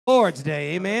Lord's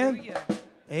Day, amen? Hallelujah.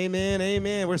 Amen,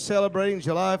 amen. We're celebrating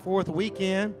July 4th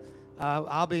weekend.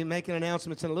 I'll be making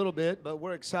announcements in a little bit, but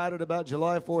we're excited about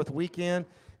July 4th weekend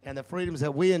and the freedoms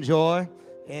that we enjoy.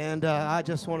 And I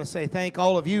just want to say thank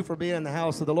all of you for being in the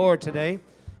house of the Lord today.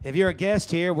 If you're a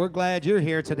guest here, we're glad you're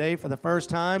here today for the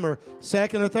first time or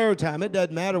second or third time. It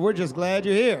doesn't matter. We're just glad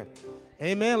you're here.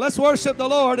 Amen. Let's worship the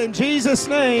Lord in Jesus'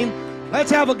 name. Let's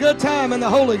have a good time in the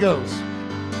Holy Ghost.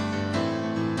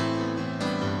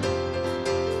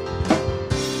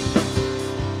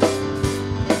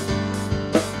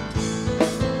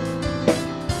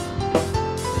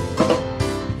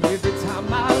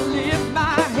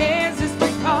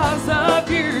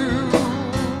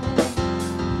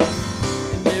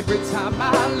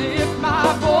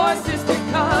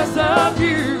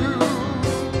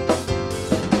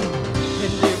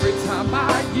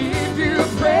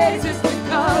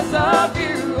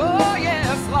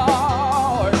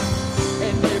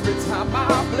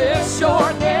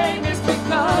 Your name is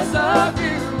because of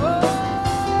you.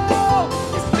 Oh,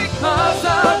 it's because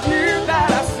of you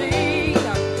that I sing.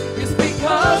 It's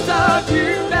because of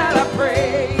you that I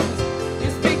praise.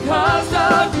 It's because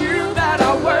of you that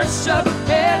I worship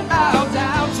and bow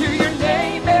down to your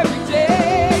name every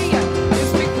day.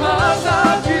 It's because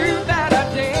of you that I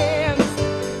dance.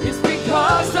 It's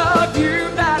because of you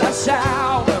that I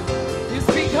shout. It's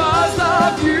because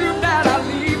of you that I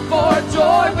leap for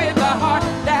joy with a heart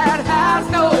that has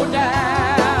no doubt.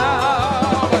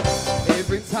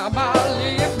 Every time I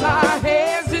lift my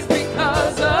hands, it's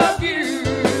because of you.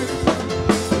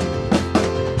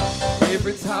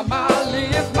 Every time I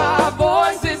lift my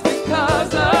voice, it's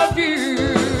because of you.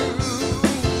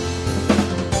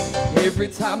 Every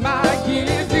time I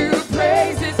give you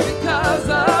praise, it's because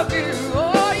of you.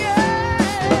 Oh yes.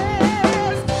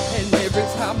 And every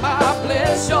time I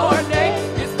bless your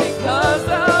name, it's because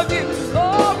of you.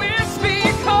 Oh, it's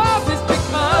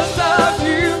because of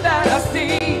you that I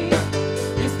sing.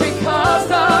 It's because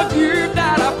of you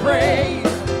that I praise.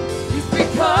 It's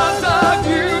because of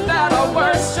you that I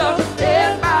worship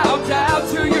and bow down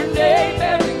to your name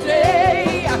every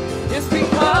day. It's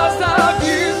because of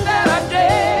you that I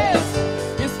dance.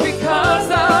 It's because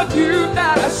of you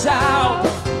that I shout.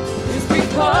 It's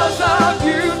because of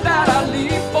you that I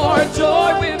leap for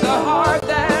joy with a heart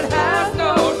that has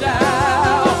no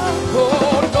doubt.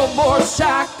 Oh, no more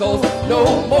shackles,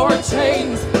 no more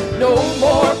chains, no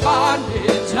more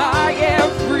bondage. I am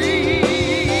free.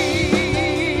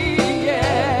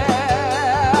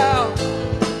 Yeah.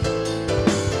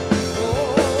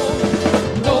 Oh,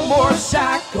 no more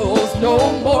shackles, no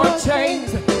more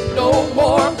chains, no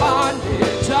more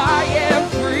bondage. I am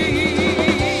free.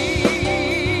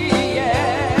 Yeah.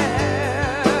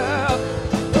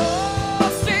 Oh,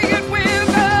 sing it with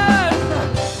us.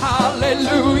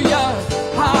 Hallelujah.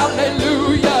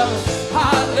 Hallelujah.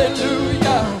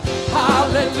 Hallelujah.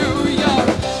 Hallelujah.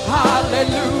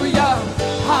 Hallelujah.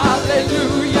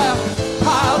 Hallelujah.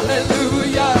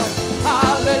 Hallelujah.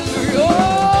 Hallelujah.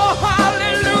 Oh,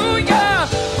 hallelujah.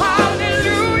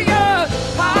 Hallelujah.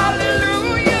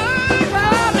 Hallelujah.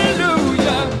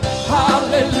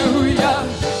 Hallelujah. Hallelujah.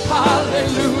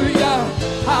 Hallelujah.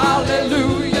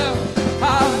 Hallelujah.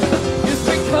 It's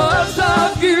because of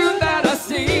you that I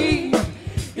sing.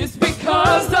 It's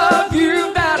because of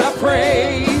you that I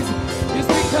praise. It's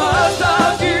because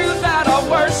of you that I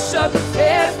worship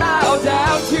and bow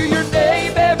down to your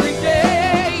name every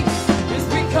day. It's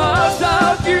because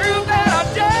of you that I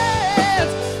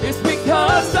dance. It's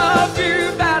because of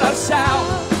you that I shout.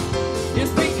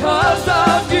 It's because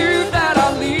of you that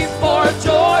I leap for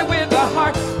joy with a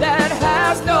heart that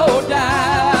has no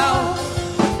doubt.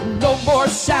 No more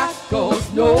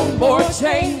shackles, no more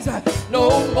chains,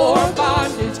 no more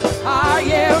bondage. I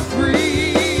am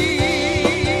free.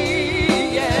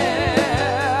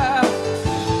 Yeah.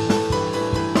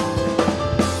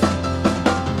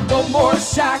 No more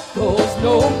shackles,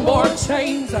 no more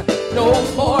chains, no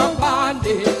more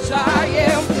bondage. I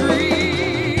am free.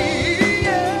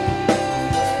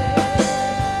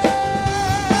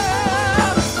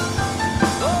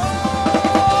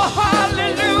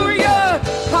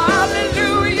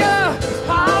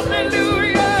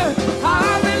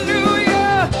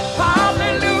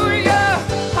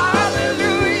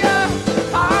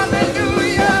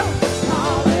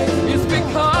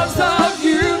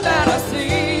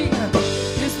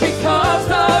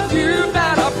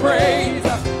 Praise.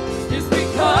 It's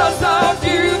because of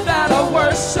you that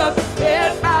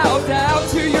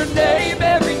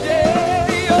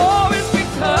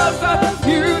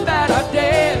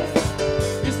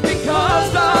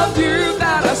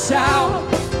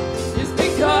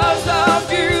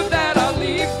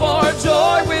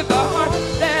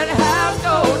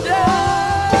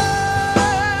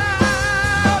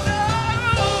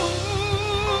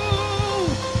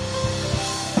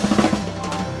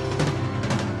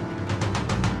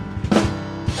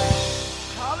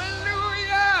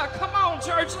on,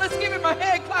 church. Let's give him a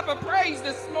hand clap of praise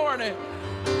this morning.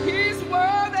 He's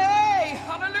worthy.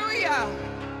 Hallelujah.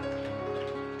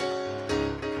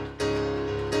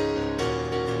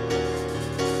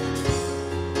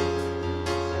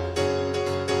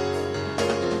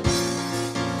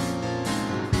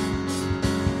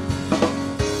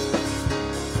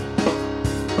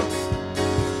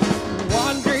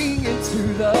 Wandering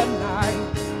into the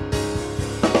night,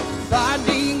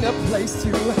 finding a place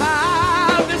to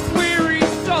hide this weary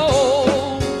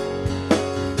soul,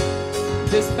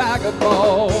 this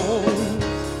vagabond.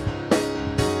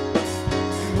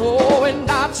 Oh, and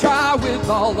I try with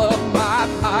all of my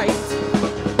might,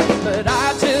 but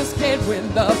I just can't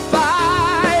win the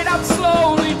fight. I'm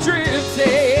slowly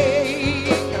drifting,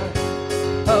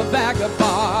 a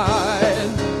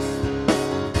vagabond.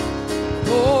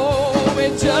 Oh,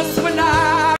 and just when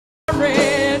I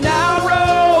ran out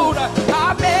road,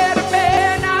 I met a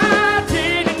man I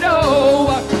didn't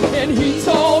know, and he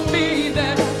told me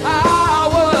that I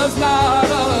was not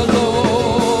alone.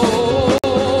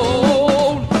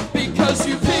 Because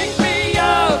you picked me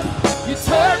up, you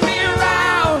turned me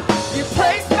around, you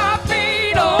placed my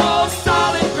feet on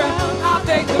solid ground. I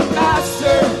thank the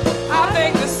Master, I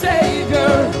thank the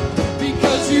Savior,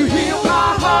 because you healed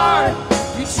my heart,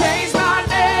 you changed my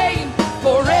name,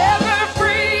 forever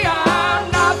free, I'm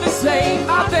not the same.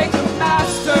 I thank the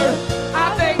Master,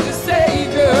 I thank the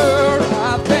Savior,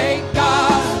 I thank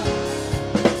God.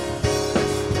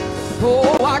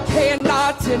 Oh, I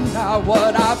cannot deny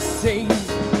what I've seen.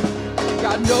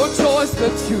 Got no choice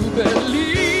but to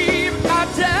believe. My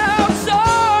doubts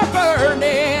are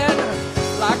burning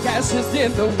like ashes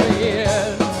in the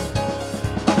wind.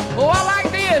 Oh, I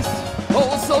like this.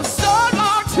 Oh, so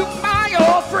long to my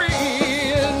old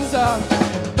friends,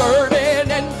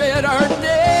 burden and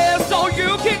bitterness, so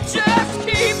you can just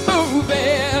keep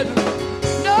moving.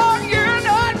 No, you're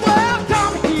not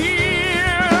welcome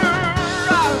here.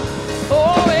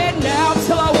 Oh, and now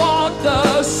till I walk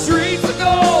the streets of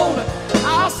gold,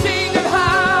 I'll sing of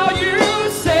how you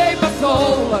saved my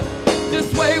soul. This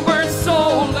wayward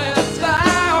soul has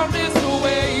found its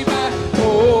way back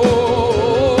home.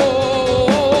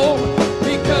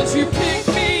 Because you picked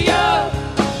me up,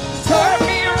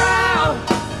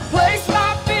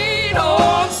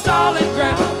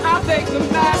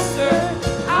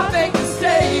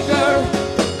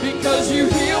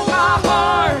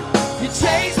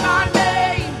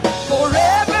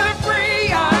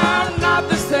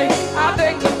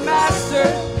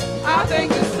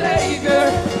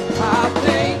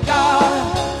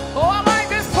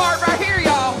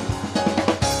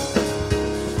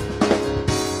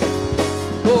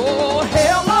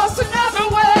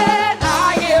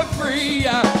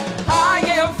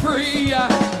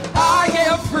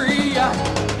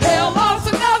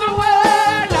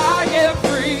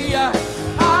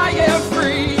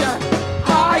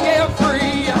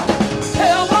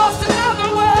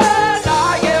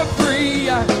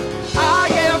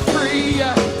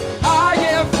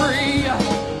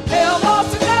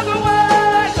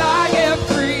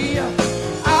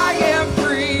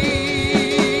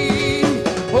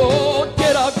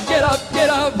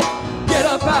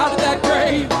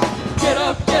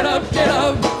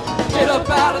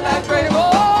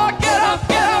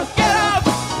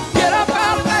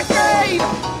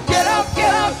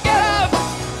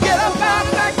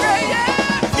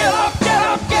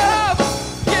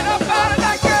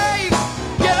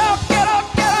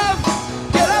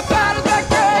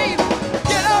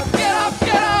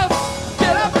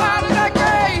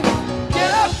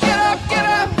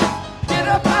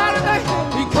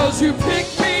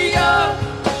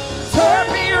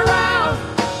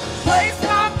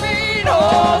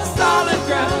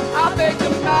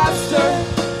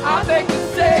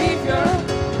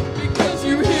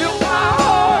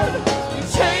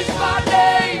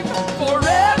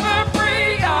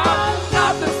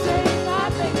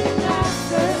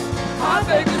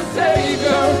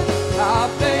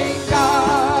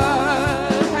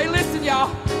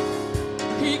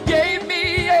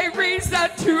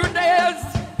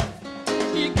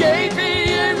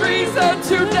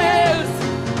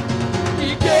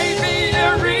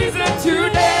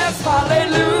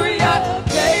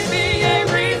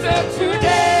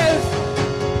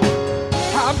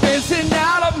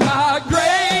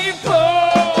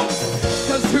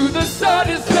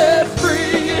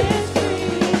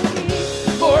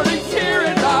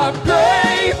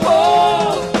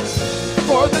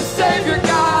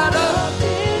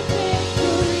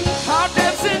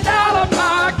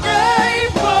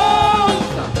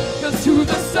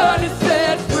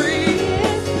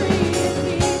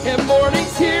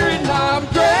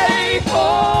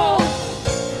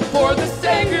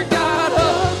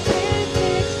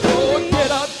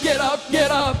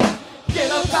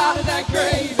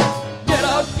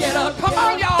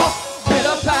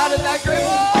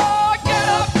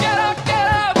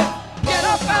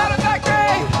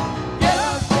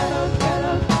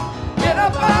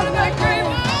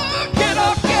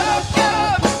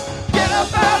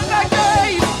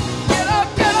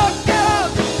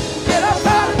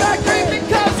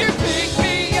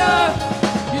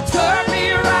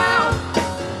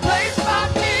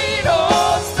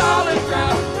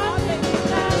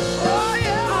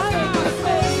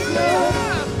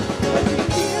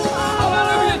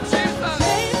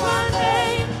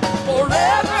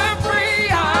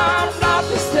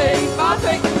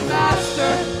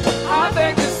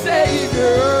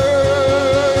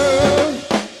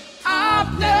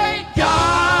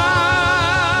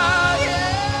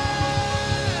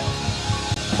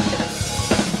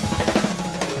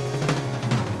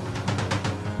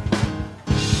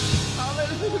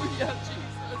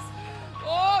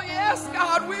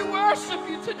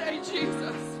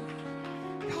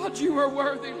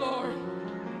 worthy, Lord.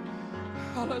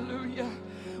 Hallelujah.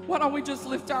 Why don't we just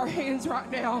lift our hands right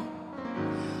now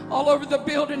all over the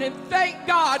building and thank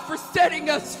God for setting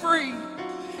us free.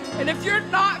 And if you're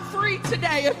not free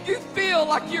today, if you feel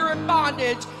like you're in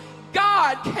bondage,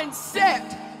 God can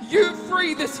set you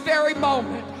free this very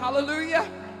moment. Hallelujah.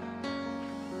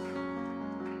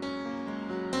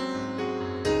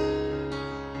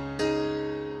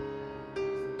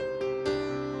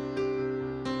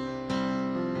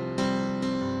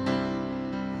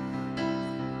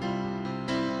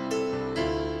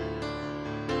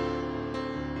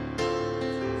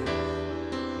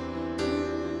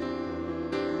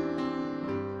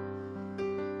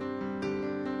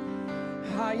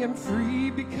 I am free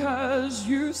because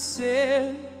you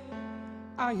said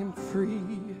I am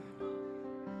free.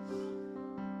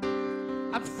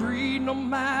 I'm free no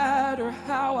matter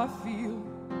how I feel,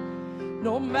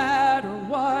 no matter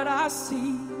what I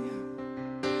see.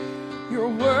 Your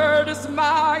word is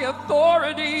my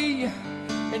authority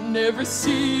in every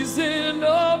season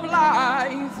of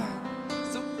life.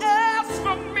 So as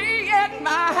for me and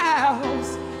my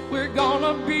house, we're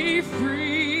gonna be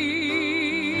free.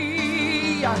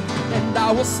 And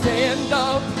I will stand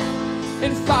up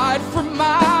and fight for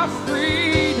my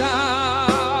freedom.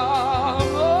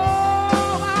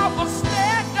 Oh, I will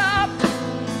stand up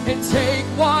and take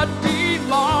what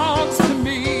belongs to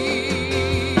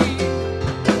me.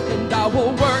 And I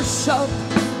will worship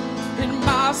in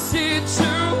my situation.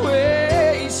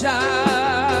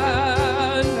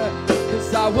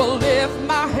 'Cause I will lift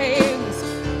my hands,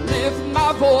 lift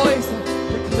my voice,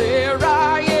 declare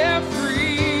I am free.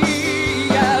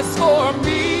 As for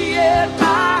me and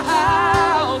my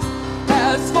house,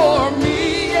 as for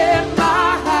me and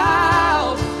my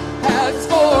house, as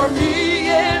for me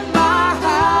and my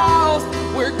house,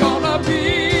 we're gonna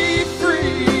be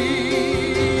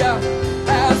free.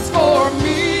 As for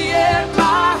me and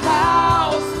my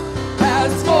house,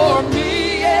 as for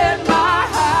me and my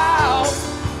house,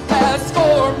 as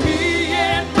for me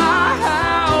and my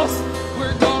house,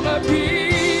 we're gonna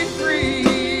be free.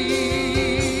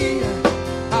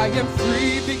 I am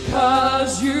free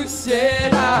because you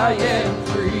said I am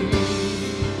free.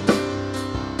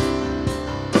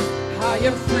 I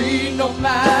am free no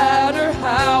matter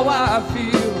how I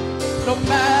feel, no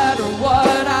matter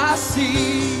what I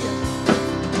see.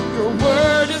 Your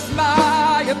word is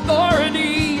my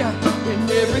authority in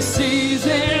every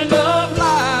season of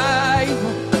life.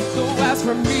 So as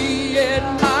for me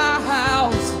and my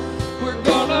house, we're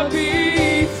gonna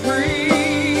be free.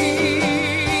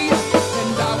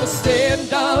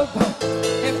 Stand up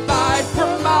and fight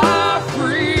for my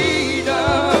freedom.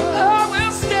 I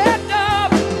will stand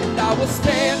up and I will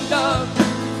stand up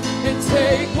and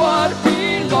take what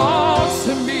belongs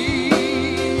to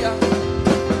me.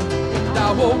 And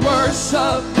I will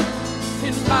worship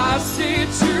in my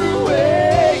situation.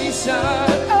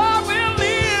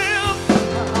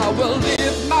 I will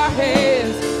lift my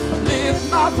hands, lift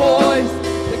my voice,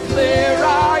 declare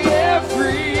I am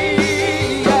free.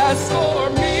 As for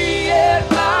me and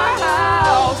my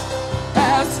house,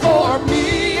 as for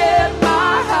me and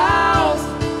my house,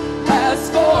 as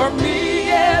for me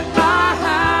and my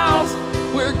house,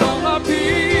 we're gonna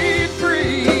be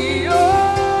free.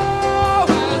 Oh,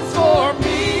 as for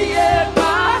me and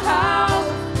my house,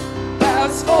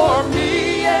 as for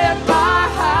me and my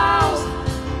house,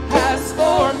 as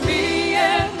for me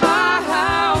and my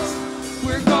house,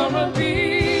 we're gonna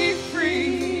be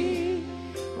free.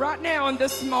 Right now in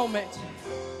this moment,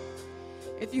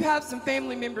 if you have some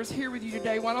family members here with you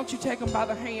today, why don't you take them by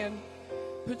the hand,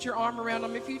 put your arm around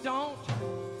them. If you don't,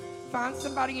 find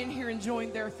somebody in here and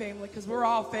join their family, because we're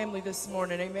all family this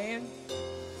morning, amen?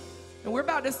 And we're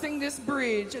about to sing this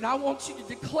bridge, and I want you to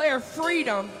declare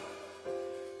freedom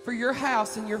for your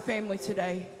house and your family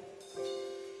today.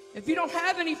 If you don't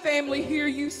have any family here,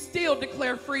 you still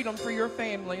declare freedom for your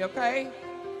family, okay?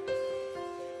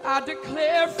 I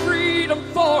declare freedom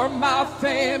for my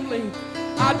family.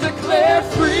 I declare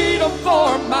freedom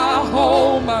for my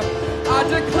home. I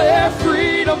declare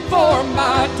freedom for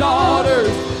my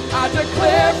daughters. I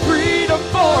declare freedom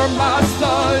for my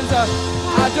sons.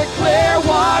 I declare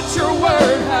what your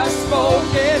word has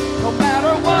spoken. No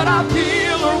matter what I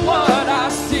feel or what I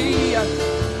see,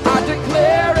 I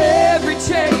declare every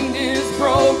chain is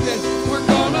broken. We're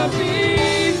gonna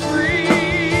be free.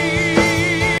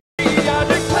 I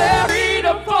declare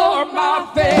freedom for my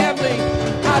family.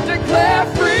 I declare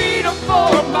freedom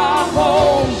for my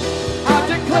home. I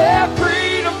declare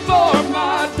freedom for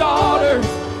my daughters.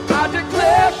 I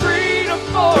declare freedom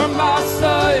for my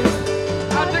sons.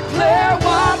 I declare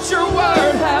what your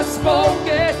word has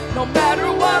spoken. No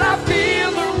matter what I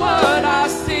feel or what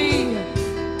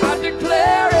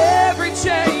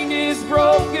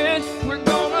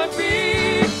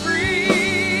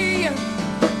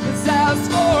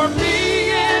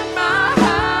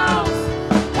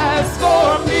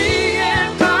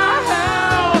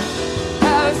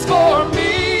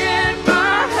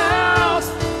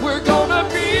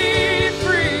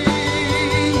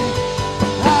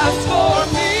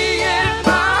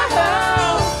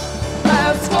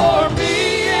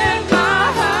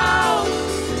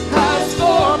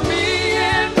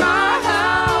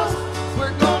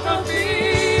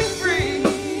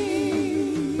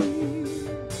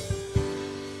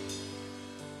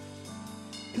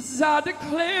I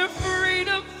declare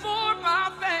freedom for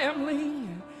my family.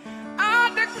 I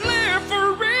declare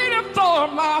freedom for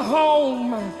my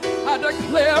home. I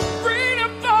declare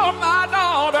freedom for my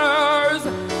daughters.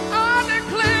 I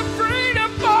declare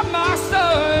freedom for my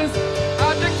sons.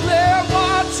 I declare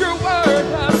what your word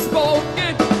has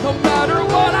spoken, no matter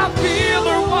what I feel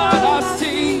or what I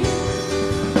see.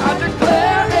 I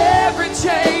declare every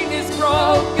chain is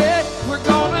broken. We're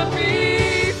gonna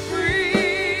be free.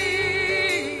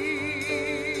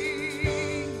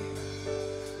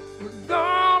 We're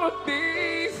gonna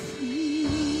be free.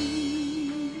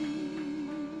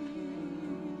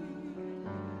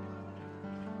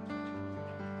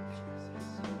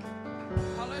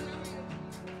 Hallelujah.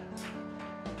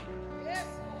 Yes,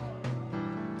 Lord.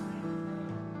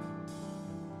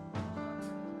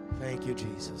 Thank you,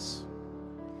 Jesus.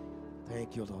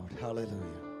 Thank you, Lord. Hallelujah.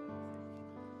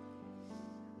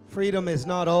 Freedom is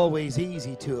not always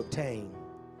easy to obtain,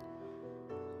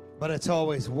 but it's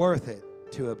always worth it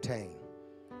to obtain.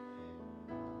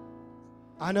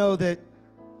 I know that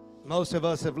most of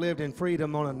us have lived in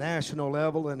freedom on a national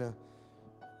level, and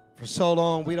for so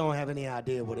long we don't have any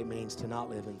idea what it means to not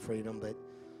live in freedom.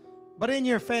 But in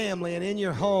your family and in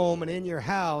your home and in your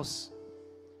house,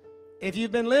 if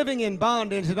you've been living in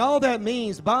bondage, and all that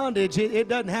means bondage, it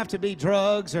doesn't have to be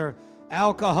drugs or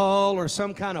alcohol or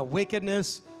some kind of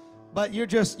wickedness, but you're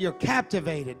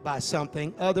captivated by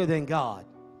something other than God.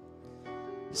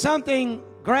 Something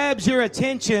grabs your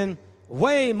attention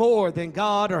way more than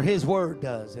God or His Word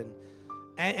does.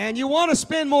 And you want to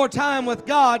spend more time with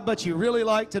God, but you really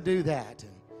like to do that.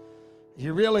 And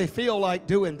you really feel like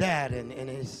doing that, and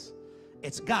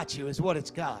it's got you, is what it's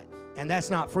got. And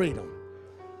that's not freedom.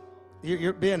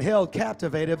 You're being held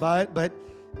captivated by it, but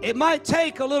it might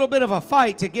take a little bit of a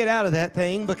fight to get out of that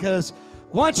thing, because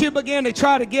once you begin to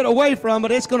try to get away from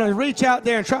it, it's going to reach out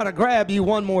there and try to grab you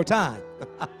one more time.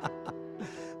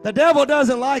 The devil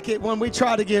doesn't like it when we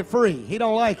try to get free. He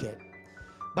don't like it.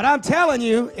 But I'm telling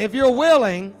you, if you're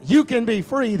willing, you can be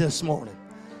free this morning.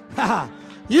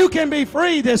 You can be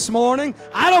free this morning.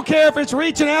 I don't care if it's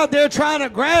reaching out there trying to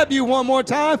grab you one more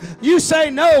time. You say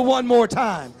no one more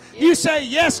time. You say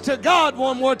yes to God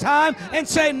one more time, and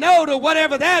say no to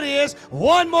whatever that is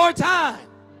one more time.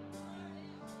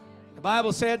 The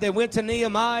Bible said they went to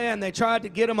Nehemiah and they tried to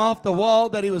get him off the wall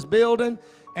that he was building.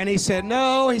 And he said,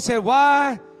 no. He said,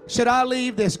 why should I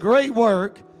leave this great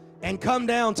work and come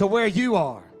down to where you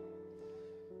are?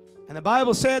 And the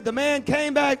Bible said the man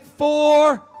came back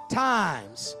 4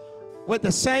 times with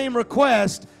the same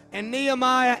request, and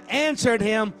Nehemiah answered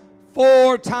him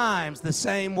 4 times the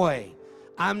same way.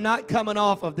 I'm not coming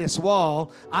off of this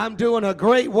wall. I'm doing a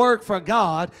great work for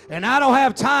God, and I don't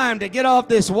have time to get off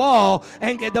this wall.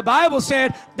 And the Bible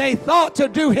said they thought to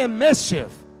do him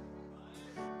mischief.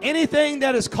 Anything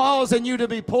that is causing you to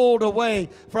be pulled away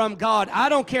from God, I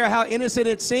don't care how innocent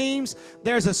it seems,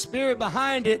 there's a spirit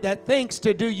behind it that thinks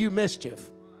to do you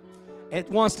mischief. It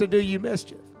wants to do you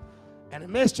mischief. And the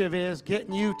mischief is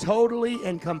getting you totally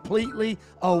and completely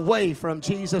away from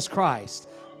Jesus Christ.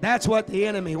 That's what the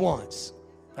enemy wants.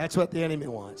 That's what the enemy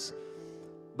wants.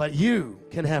 But you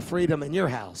can have freedom in your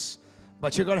house,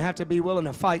 but you're going to have to be willing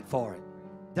to fight for it.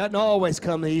 Doesn't always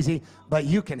come easy, but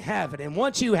you can have it. And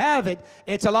once you have it,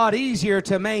 it's a lot easier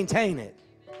to maintain it.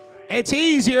 It's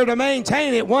easier to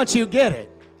maintain it once you get it,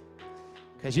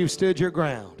 because you've stood your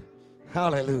ground.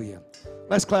 Hallelujah.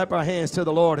 Let's clap our hands to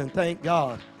the Lord and thank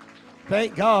God.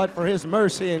 Thank God for His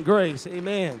mercy and grace.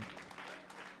 Amen.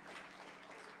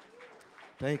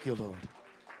 Thank you, Lord.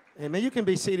 Amen. You can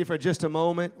be seated for just a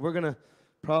moment. We're going to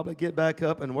probably get back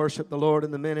up and worship the Lord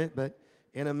in a minute, but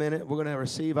in a minute we're going to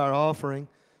receive our offering.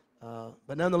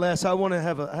 But nonetheless, I want to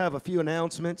have a few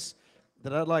announcements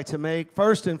that I'd like to make.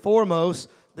 First and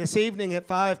foremost, this evening at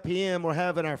 5 p.m. we're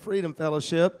having our Freedom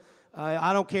Fellowship.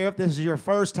 I don't care if this is your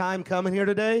first time coming here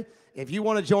today. If you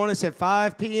want to join us at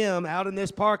 5 p.m. out in this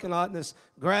parking lot, in this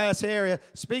grass area.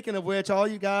 Speaking of which, all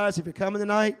you guys, if you're coming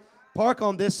tonight, park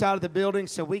on this side of the building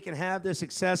so we can have this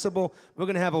accessible. We're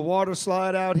going to have a water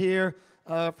slide out here.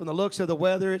 From the looks of the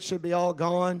weather, it should be all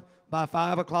gone by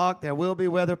 5 o'clock. There will be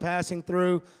weather passing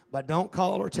through, but don't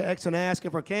call or text and ask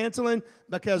if we're canceling,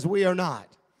 because we are not.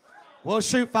 We'll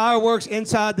shoot fireworks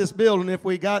inside this building if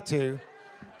we got to,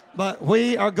 but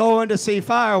we are going to see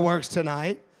fireworks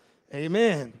tonight.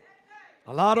 Amen.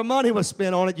 A lot of money was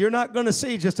spent on it. You're not going to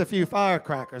see just a few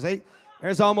firecrackers.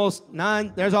 There's almost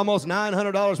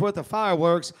 $900 worth of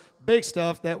fireworks, big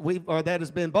stuff that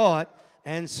has been bought,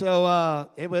 and so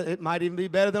it might even be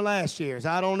better than last year's.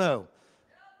 I don't know.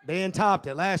 Being topped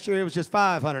it. Last year it was just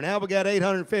 $500. Now we got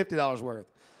 $850 worth.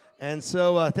 And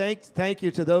so thank you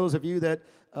to those of you that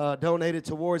donated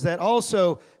towards that.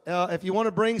 Also, if you want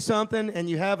to bring something and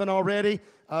you haven't already,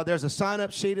 there's a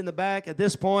sign-up sheet in the back. At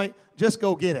this point, just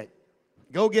go get it.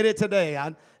 Go get it today.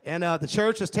 The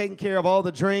church is taking care of all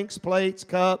the drinks, plates,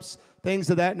 cups, things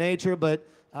of that nature. But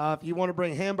if you want to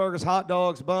bring hamburgers, hot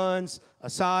dogs, buns, a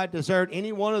side, dessert,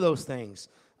 any one of those things,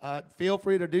 feel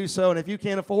free to do so. And if you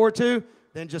can't afford to,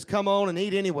 then just come on and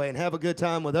eat anyway and have a good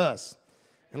time with us.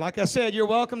 And like I said, you're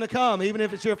welcome to come, even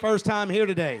if it's your first time here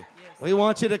today. Yes. We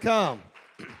want you to come.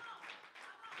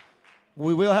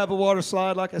 We will have a water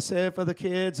slide, like I said, for the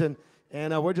kids, and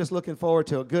we're just looking forward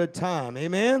to a good time.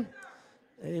 Amen?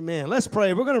 Amen. Let's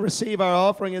pray. We're going to receive our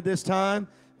offering at this time,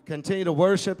 continue to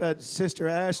worship as Sister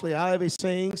Ashley Ivey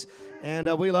sings, and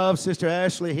we love Sister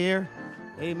Ashley here.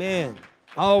 Amen.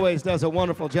 Always does a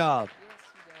wonderful job.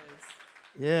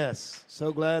 Yes,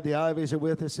 so glad the Iveys are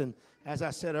with us. And as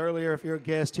I said earlier, if you're a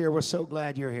guest here, we're so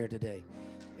glad you're here today.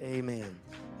 Amen.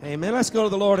 Amen. Let's go to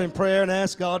the Lord in prayer and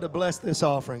ask God to bless this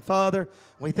offering. Father,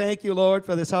 we thank you, Lord,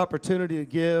 for this opportunity to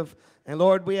give. And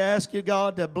Lord, we ask you,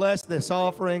 God, to bless this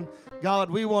offering. God,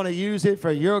 we want to use it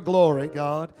for your glory,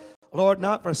 God. Lord,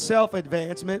 not for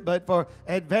self-advancement, but for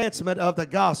advancement of the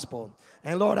gospel.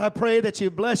 And Lord, I pray that you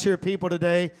bless your people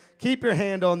today. Keep your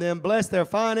hand on them. Bless their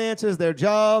finances, their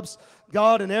jobs.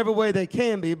 God, in every way they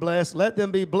can be blessed, let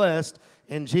them be blessed.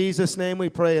 In Jesus' name we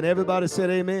pray. And everybody said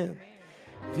amen.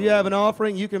 If you have an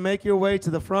offering, you can make your way to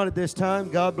the front at this time.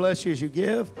 God bless you as you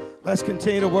give. Let's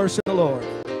continue to worship the Lord.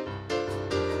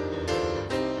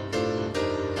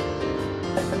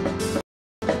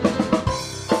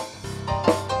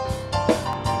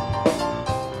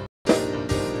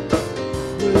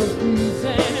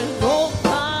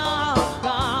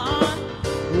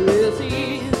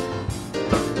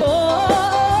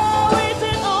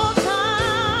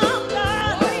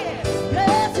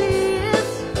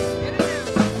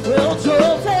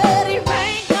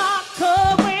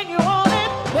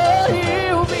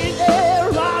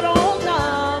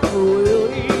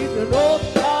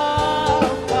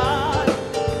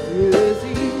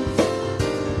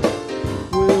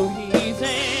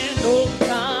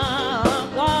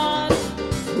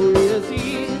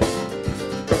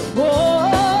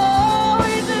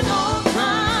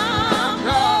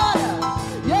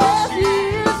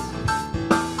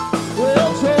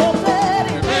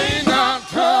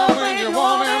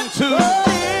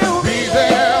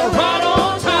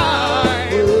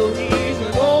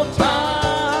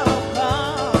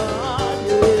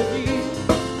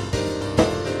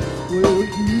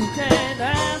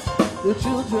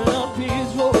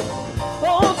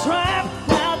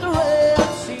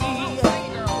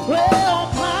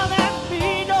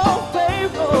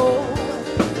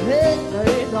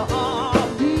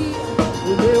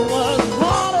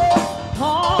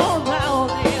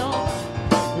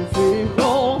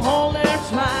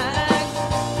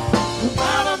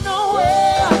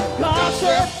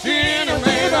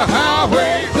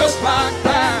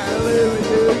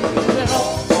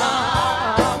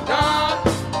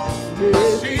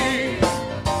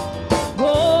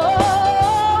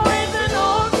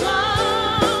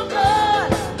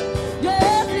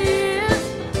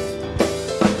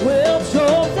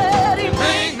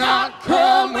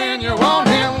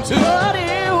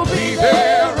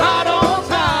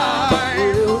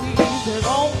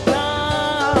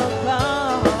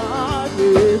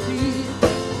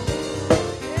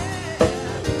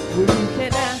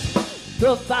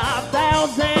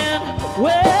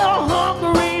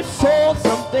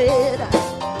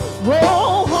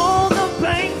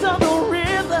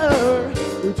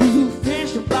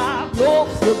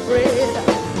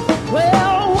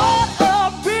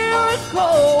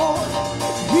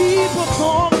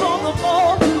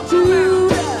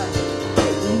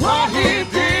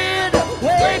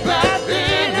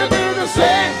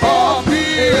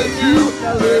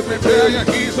 Let me tell you,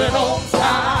 he's an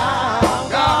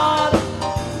on-time God.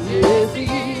 Yes, he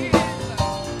is.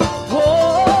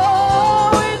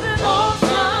 Oh, he's an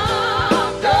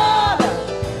on-time God.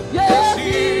 Yes,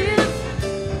 he is.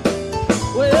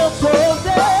 Well, so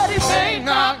that he may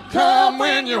not come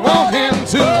when you want him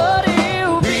to, but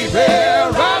he'll be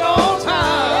there right on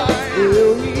time.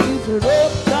 Well, he's an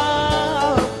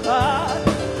on-time God.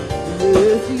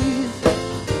 Yes, he is.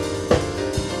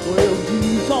 Well,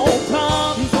 he's on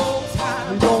time. He's on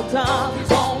time. He's on time.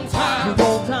 He's on time. He's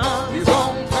on time. He's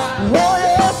on time. Oh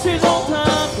yes, he's on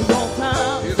time. He's on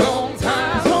time. He's on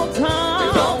time. He's on time.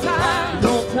 He's on time. He's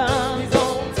on time. He's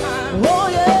on time. Oh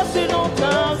yes, he's on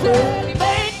time. Said he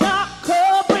may not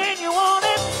come when you want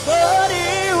him, but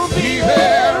he'll be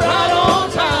there right on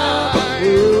time.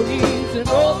 Well, he's an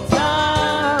on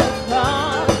time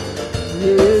God.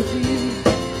 Yes, he is.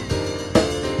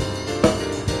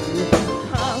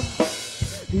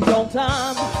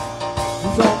 time.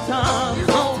 He's on time. He's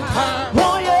on time.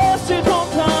 Oh yes, he's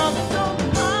on time. He's on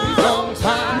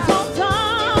time. He's on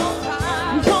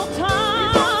time. He's on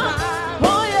time.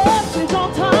 Oh yes, he's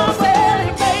on time. Well,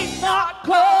 he may not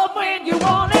come when you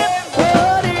want it,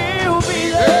 but he'll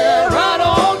be there right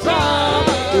on time.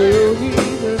 Well,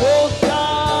 he's on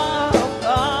time.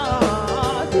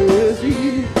 Yes, he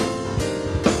is.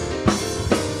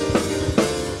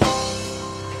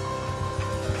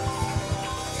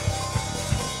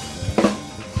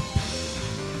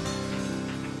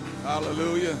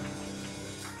 Hallelujah.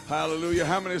 Hallelujah.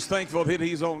 How many is thankful that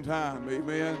he's on time?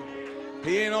 Amen.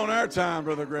 He ain't on our time,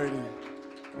 Brother Grady.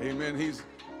 Amen.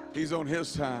 He's on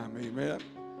his time. Amen.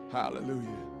 Hallelujah.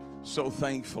 So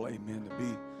thankful, amen, to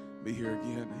be here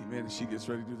again. Amen. As she gets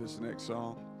ready to do this next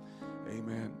song.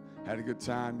 Amen. Had a good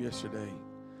time yesterday.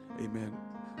 Amen.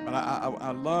 But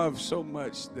I love so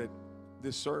much that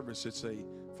this service, it's a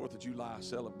 4th of July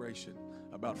celebration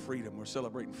about freedom. We're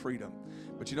celebrating freedom.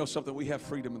 But you know something? We have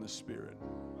freedom in the Spirit.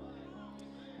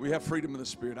 We have freedom in the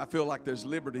Spirit. I feel like there's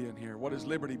liberty in here. What is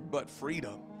liberty but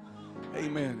freedom?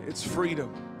 Amen. It's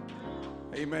freedom.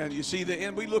 Amen. You see,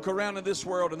 and we look around in this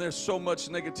world and there's so much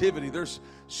negativity. There's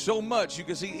so much. You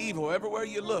can see evil everywhere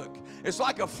you look. It's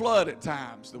like a flood at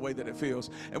times, the way that it feels.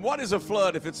 And what is a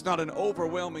flood if it's not an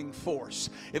overwhelming force?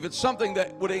 If it's something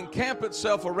that would encamp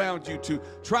itself around you to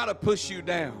try to push you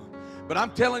down. But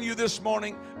I'm telling you this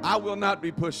morning, I will not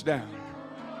be pushed down.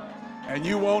 And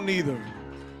you won't either.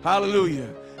 Hallelujah.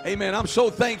 Amen. I'm so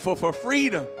thankful for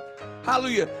freedom.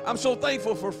 Hallelujah. I'm so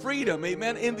thankful for freedom.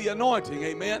 Amen. In the anointing.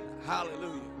 Amen. Hallelujah.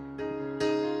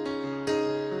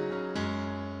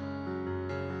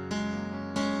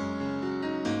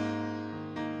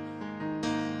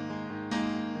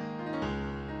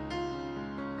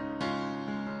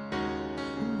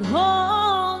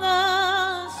 All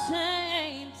the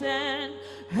saints and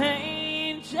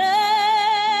angels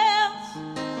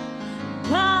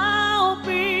bow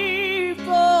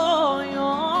before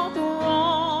your throne.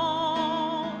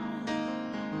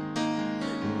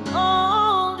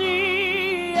 All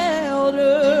the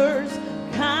elders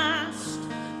cast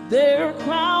their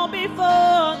crown before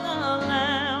the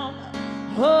Lamb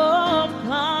of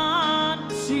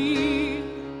God. See,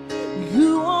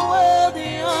 you are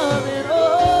worthy of it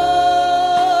all.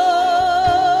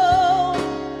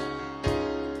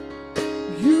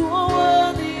 You are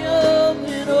worthy of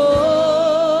it all.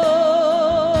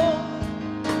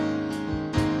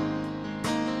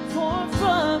 For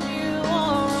from you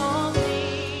are all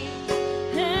things,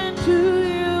 and to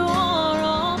you are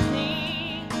all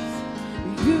things.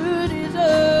 You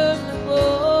deserve the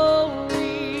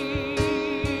glory.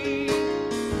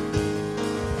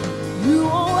 You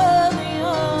are worthy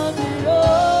of it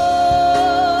all.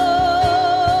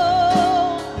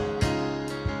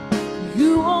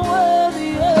 You are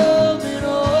worthy of it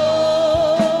all.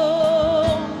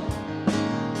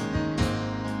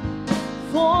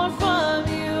 For from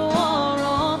you are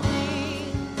all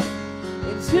things,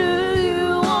 and to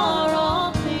you are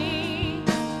all things.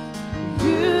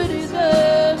 You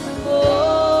deserve the glory.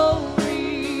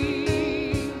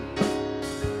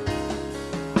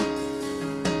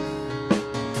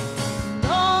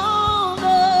 All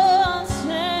the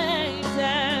saints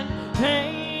and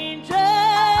angels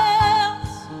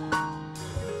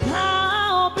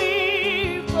bow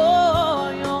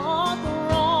before your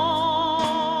throne.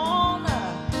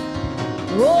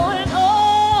 Oh, and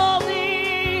all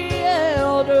the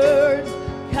elders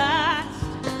cast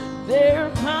their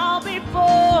crown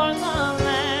before the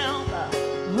Lamb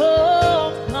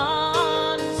of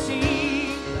God.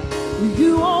 See,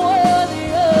 you are worthy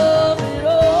of it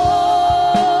all.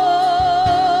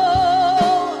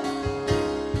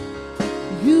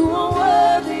 You are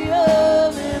worthy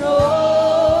of it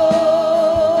all.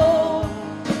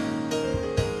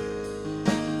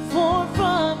 For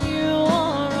from you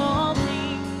are all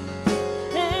things,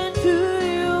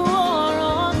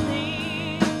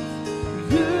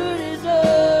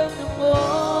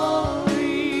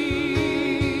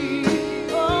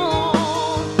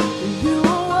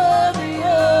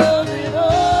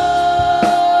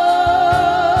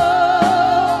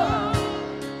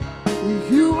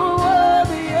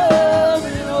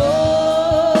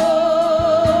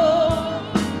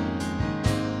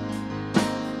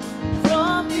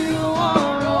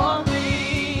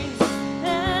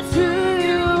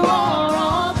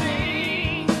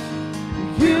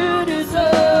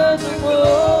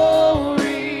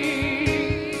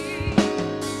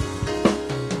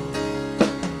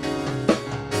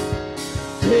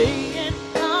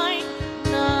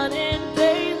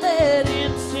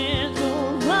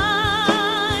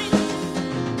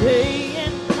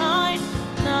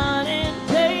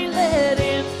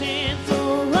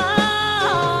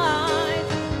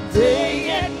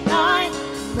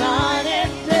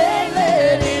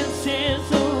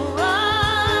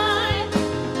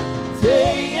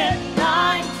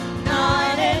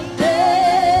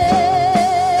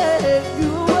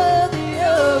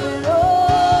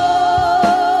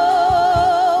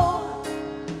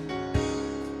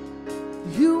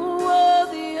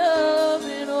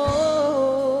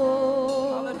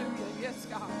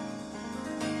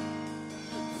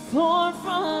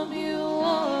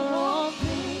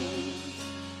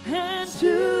 and to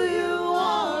you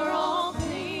are all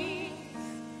things.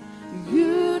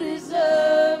 You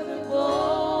deserve the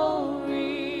glory.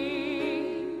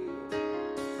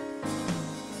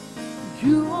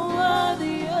 You are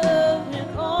worthy of it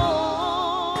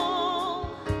all.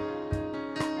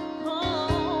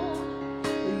 Oh,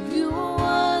 you are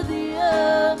worthy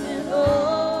of it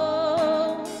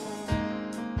all.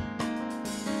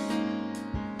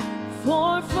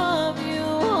 For from you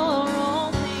are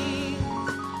all things,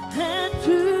 and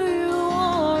to you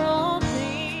are all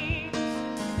things.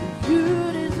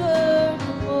 You deserve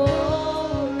the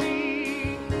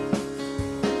glory.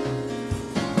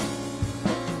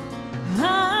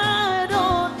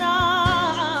 Adonai,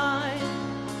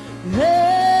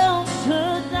 El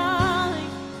Shaddai,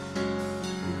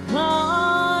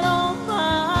 God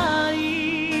Almighty,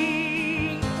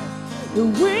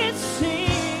 we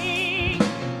sing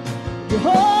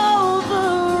Jehovah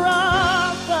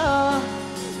Rapha,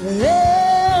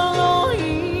 Elohim,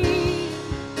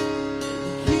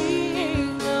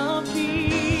 King of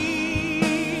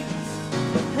Kings,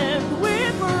 and we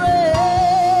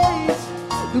praise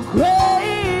the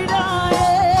great I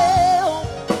am,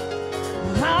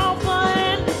 Alpha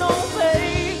and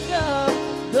Omega,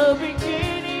 the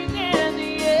beginning and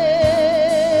the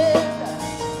end.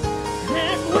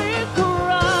 And we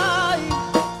cry,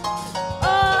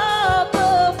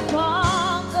 Abba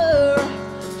Father,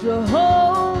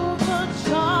 Jehovah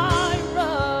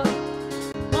Jireh,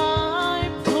 my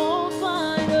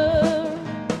provider.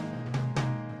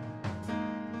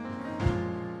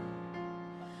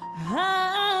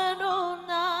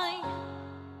 Adonai,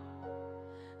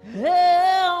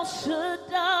 El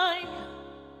Shaddai,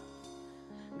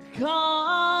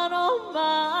 God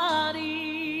Almighty,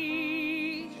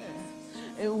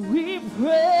 and we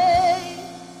pray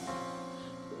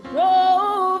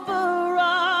over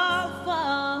Rapha,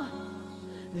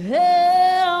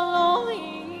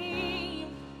 Elohim,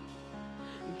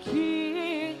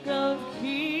 King of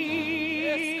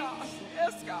Kings.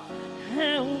 Yes, God.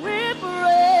 And we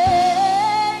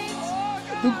praise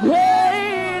the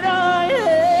great I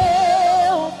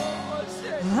am,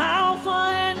 Alpha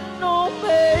and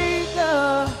Omega,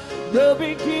 the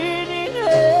beginning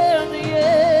and the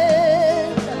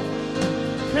end.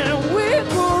 And we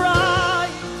cry,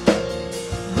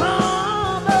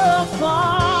 Abba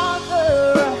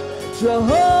Father,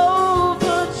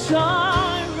 Jehovah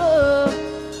Jireh,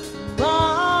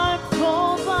 my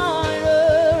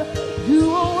provider. You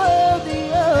are worthy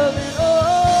of it all.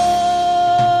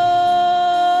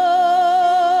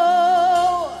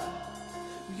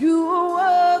 You are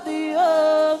worthy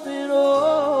of it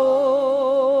all.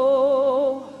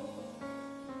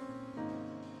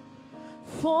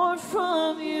 For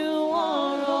from you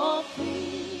are all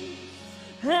things,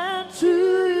 and to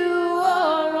you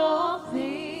are all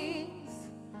things.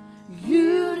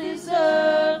 You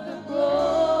deserve the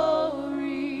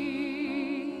glory.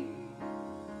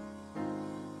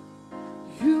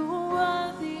 You are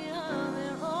worthy of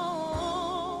it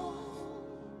all.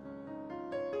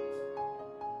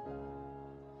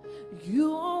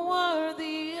 You are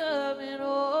worthy of it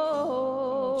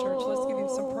all. Church, let's give him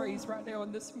some praise right now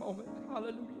in this moment.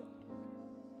 Hallelujah.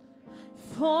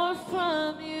 For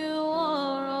from you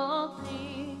are all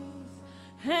things,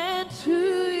 and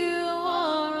to you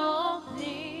are all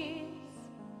things.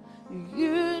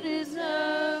 You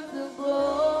deserve the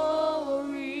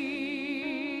glory.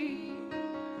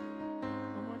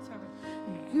 One more time.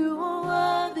 You are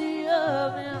worthy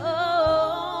of it all.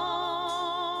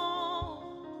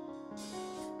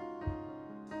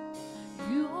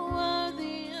 You are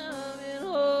worthy of it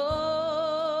all.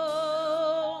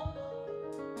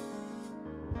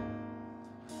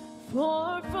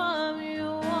 For from you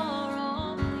are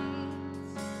all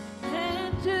things,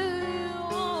 and to you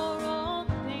are all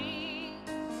things.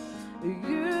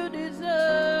 You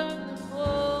deserve the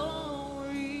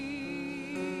glory.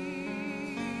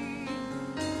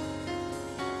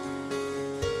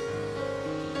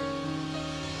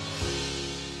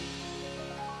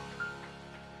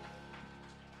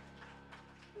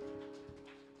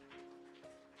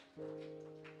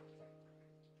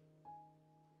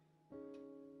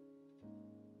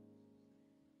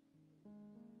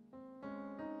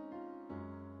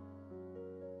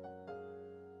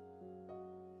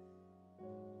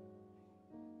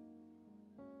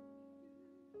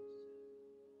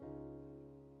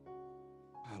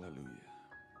 Hallelujah.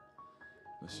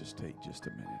 Let's just take just a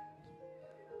minute.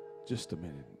 Just a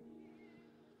minute.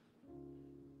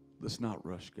 Let's not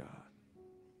rush God.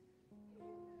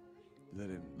 Let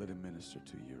him minister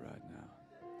to you right now.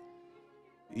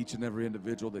 Each and every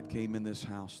individual that came in this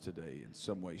house today, in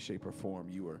some way, shape, or form,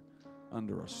 you are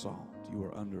under assault. You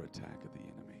are under attack of the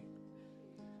enemy.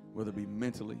 Whether it be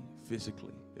mentally,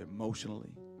 physically,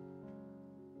 emotionally,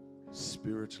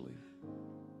 spiritually.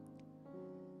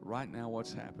 Right now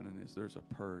what's happening is there's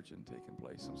a purging taking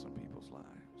place in some people's lives.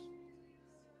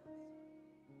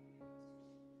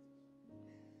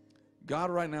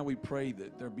 God, right now we pray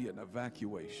that there be an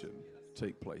evacuation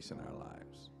take place in our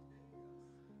lives.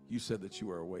 You said that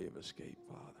you are a way of escape,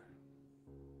 Father.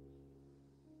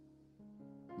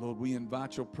 Lord, we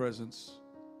invite your presence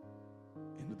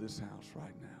into this house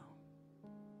right now.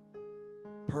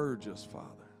 Purge us, Father.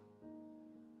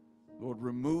 Lord,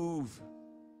 remove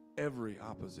every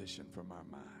opposition from our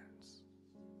minds.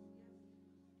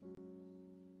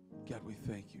 God, we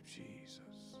thank you, Jesus.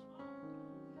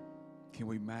 Can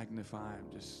we magnify him?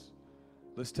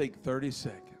 Let's take 30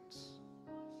 seconds.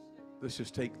 Let's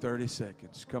just take 30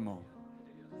 seconds. Come on.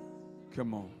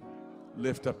 Come on.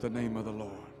 Lift up the name of the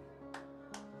Lord.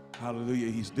 Hallelujah.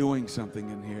 He's doing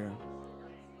something in here.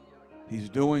 He's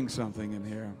doing something in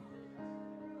here.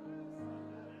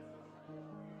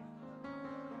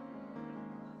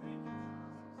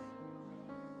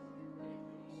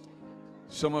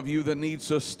 Some of you that need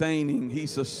sustaining,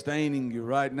 he's sustaining you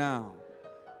right now.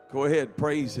 Go ahead,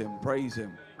 praise him, praise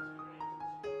him.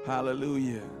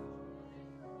 Hallelujah.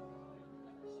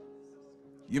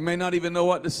 You may not even know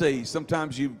what to say.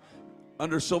 Sometimes you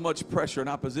under so much pressure and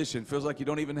opposition, feels like you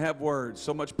don't even have words,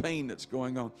 so much pain that's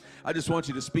going on. I just want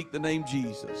you to speak the name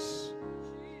Jesus.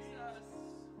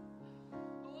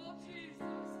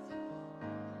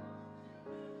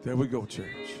 There we go, church.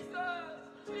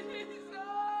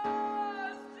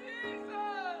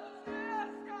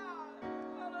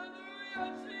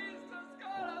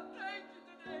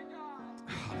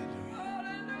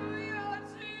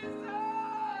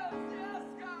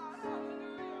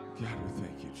 God, we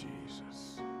thank you,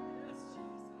 Jesus.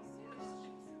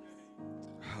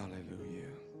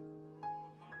 Hallelujah.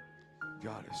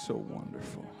 God is so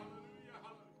wonderful.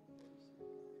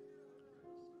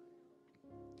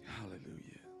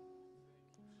 Hallelujah.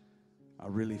 I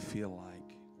really feel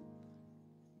like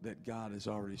that God has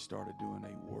already started doing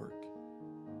a work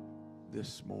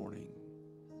this morning.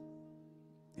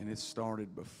 And it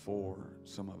started before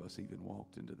some of us even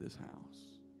walked into this house.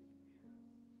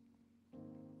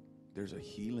 There's a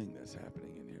healing that's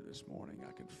happening in here this morning.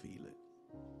 I can feel it.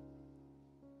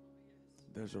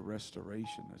 There's a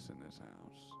restoration that's in this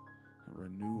house, a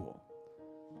renewal.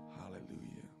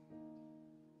 Hallelujah.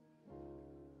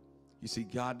 You see,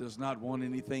 God does not want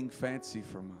anything fancy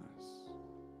from us.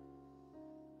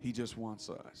 He just wants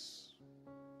us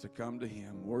to come to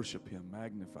him, worship him,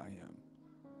 magnify him.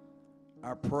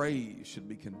 Our praise should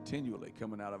be continually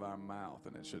coming out of our mouth,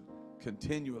 and it should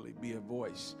continually be a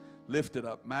voice lifted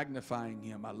up, magnifying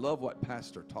him. I love what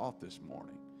Pastor taught this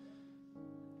morning.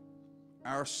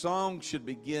 Our song should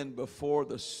begin before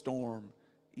the storm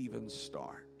even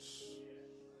starts.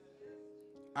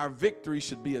 Our victory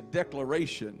should be a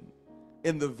declaration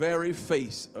in the very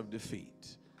face of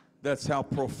defeat. That's how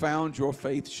profound your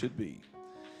faith should be.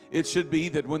 It should be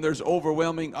that when there's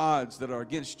overwhelming odds that are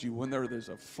against you, when there's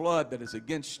a flood that is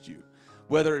against you,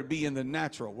 whether it be in the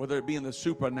natural, whether it be in the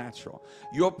supernatural,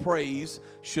 your praise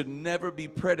should never be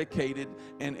predicated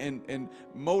and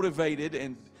motivated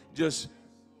and just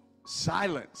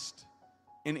silenced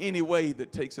in any way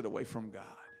that takes it away from God.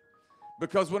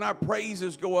 Because when our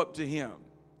praises go up to him,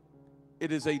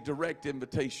 it is a direct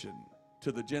invitation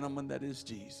to the gentleman that is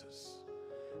Jesus.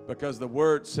 Because the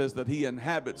word says that he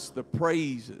inhabits the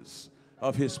praises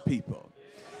of his people.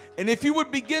 And if you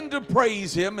would begin to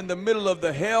praise him in the middle of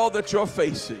the hell that you're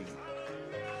facing,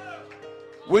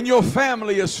 when your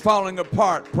family is falling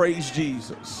apart, praise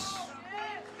Jesus.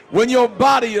 When your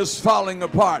body is falling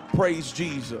apart, praise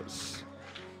Jesus.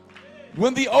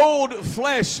 When the old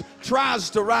flesh tries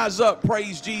to rise up,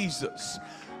 praise Jesus.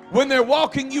 When they're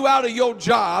walking you out of your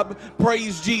job,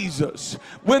 praise Jesus.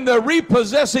 When they're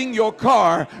repossessing your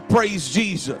car, praise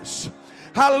Jesus.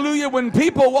 Hallelujah. When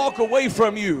people walk away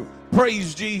from you,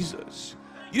 praise Jesus.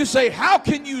 You say, how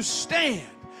can you stand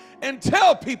and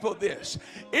tell people this?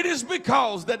 It is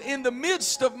because that in the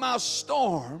midst of my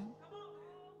storm,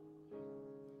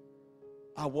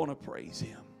 I want to praise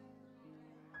him.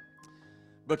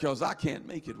 Because I can't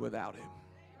make it without him.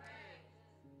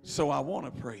 So I want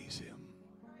to praise him.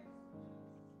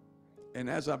 And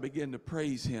as I begin to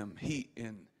praise him, he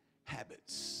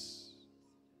inhabits.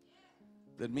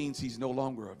 That means he's no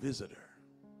longer a visitor.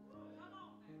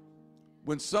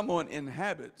 When someone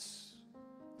inhabits,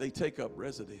 they take up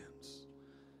residence.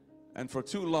 And for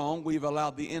too long, we've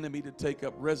allowed the enemy to take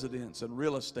up residence and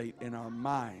real estate in our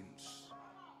minds.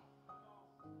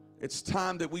 It's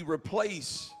time that we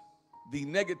replace the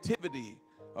negativity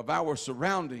of our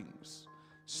surroundings.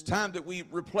 It's time that we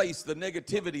replace the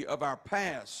negativity of our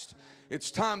past.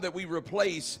 It's time that we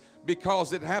replace,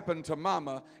 because it happened to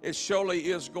mama, it surely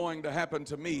is going to happen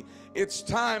to me. It's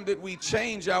time that we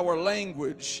change our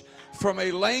language from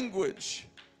a language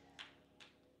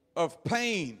of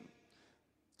pain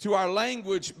to our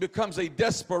language becomes a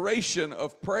desperation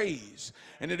of praise.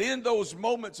 And in those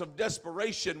moments of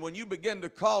desperation, when you begin to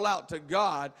call out to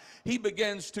God, He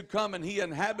begins to come and He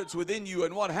inhabits within you.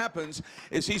 And what happens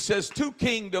is He says 2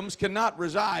 kingdoms cannot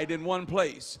reside in one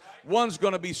place. One's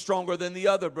going to be stronger than the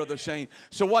other, Brother Shane.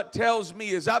 So what tells me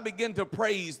is I begin to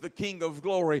praise the King of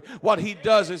Glory. What He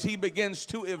does is He begins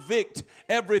to evict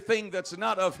everything that's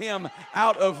not of Him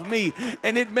out of me.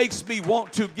 And it makes me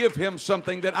want to give Him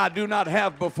something that I do not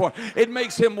have before. It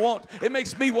makes me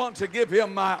want to give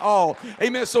Him my all.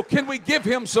 Amen. So can we give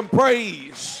Him some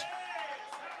praise?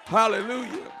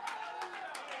 Hallelujah.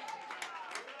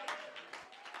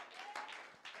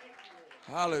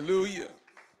 Hallelujah.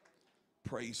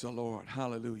 Praise the Lord.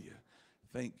 Hallelujah.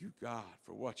 Thank you, God,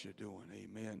 for what you're doing.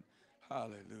 Amen.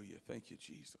 Hallelujah. Thank you,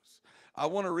 Jesus. I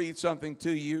want to read something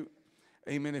to you.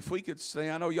 Amen. If we could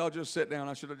stand. I know y'all just sit down.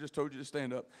 I should have just told you to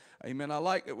stand up. Amen. I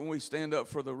like it when we stand up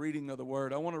for the reading of the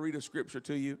word. I want to read a scripture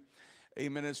to you.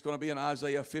 Amen. It's going to be in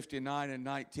Isaiah 59 and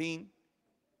 19.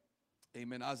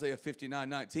 Amen. Isaiah 59,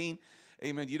 19.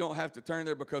 Amen. You don't have to turn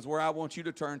there, because where I want you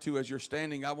to turn to as you're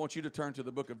standing, I want you to turn to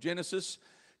the book of Genesis,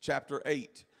 chapter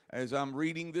 8. As I'm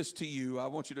reading this to you, I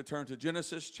want you to turn to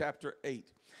Genesis chapter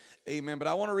 8. Amen. But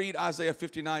I want to read Isaiah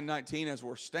 59, 19 as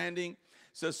we're standing. It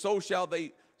says, so shall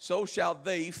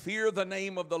they fear the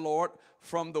name of the Lord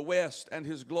from the west, and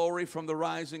His glory from the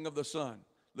rising of the sun.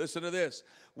 Listen to this.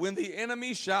 When the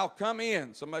enemy shall come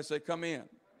in, somebody say come in,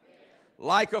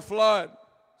 like a flood.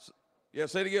 Yeah,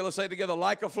 say it again. Let's say it together.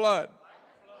 Like a flood.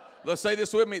 Let's say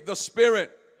this with me. The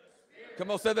Spirit.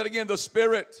 Come on, say that again. The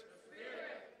Spirit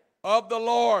of the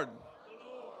Lord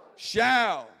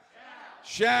shall.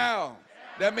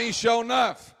 That means show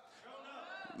enough.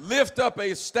 Lift up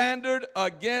a standard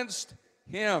against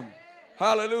him.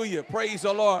 Hallelujah. Praise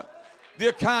the Lord.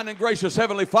 Dear kind and gracious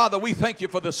Heavenly Father, we thank you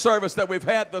for the service that we've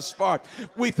had thus far.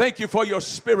 We thank you for your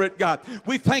Spirit, God.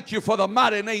 We thank you for the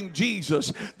mighty name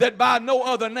Jesus, that by no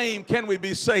other name can we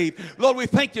be saved. Lord, we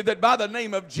thank you that by the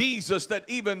name of Jesus that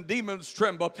even demons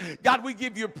tremble. God, we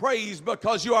give you praise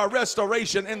because you are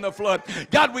restoration in the flood.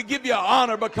 God, we give you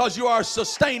honor because you are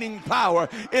sustaining power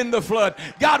in the flood.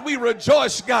 God, we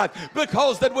rejoice, God,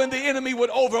 because that when the enemy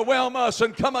would overwhelm us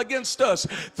and come against us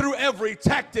through every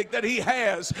tactic that he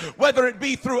has, whether it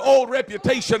be through old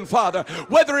reputation, Father,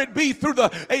 whether it be through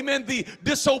the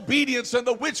disobedience and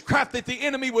the witchcraft that the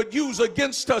enemy would use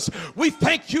against us, we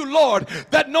thank you, Lord,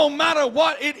 that no matter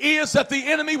what it is that the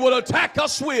enemy will attack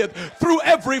us with, through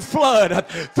every flood,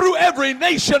 through every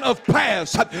nation of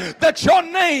past, that your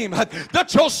name,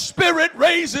 that your Spirit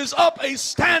raises up a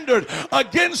standard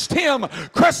against him.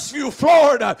 Crestview,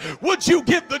 Florida, would you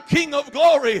give the King of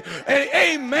Glory an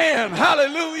amen?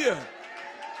 Hallelujah.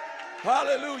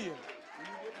 Hallelujah.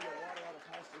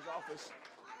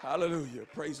 Hallelujah.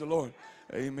 Praise the Lord.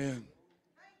 Amen.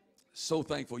 So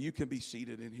thankful. You can be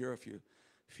seated in here if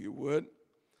you would.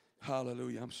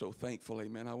 Hallelujah. I'm so thankful.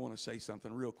 Amen. I want to say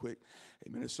something real quick.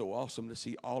 Amen. It's so awesome to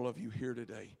see all of you here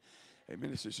today. Amen.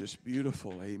 This is just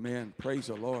beautiful. Amen. Praise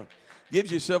the Lord.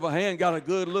 Give yourself a hand. Got a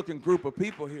good looking group of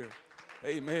people here.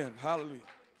 Amen. Hallelujah.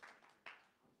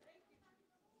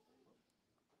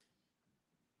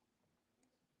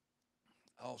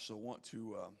 I also want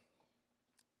to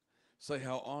say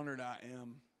how honored I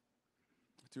am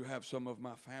to have some of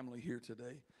my family here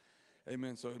today.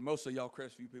 Amen. So most of y'all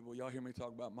Crestview people, y'all hear me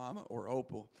talk about Mama or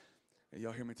Opal. And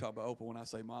y'all hear me talk about Opal when I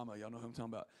say Mama. Y'all know who I'm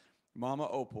talking about. Mama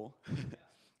Opal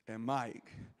and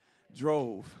Mike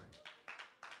drove,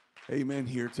 amen,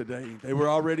 here today. They were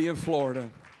already in Florida.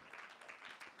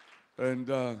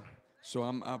 And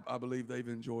so I believe they've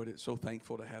enjoyed it. So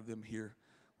thankful to have them here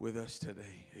with us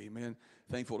today. Amen.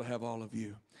 Thankful to have all of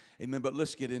you. Amen. But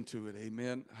let's get into it.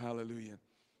 Amen. Hallelujah.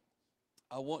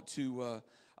 I want to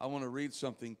read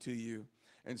something to you,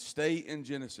 and stay in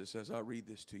Genesis as I read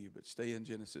this to you, but stay in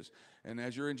Genesis. And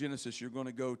as you're in Genesis, you're going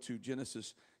to go to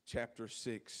Genesis chapter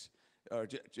 6,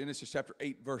 Genesis chapter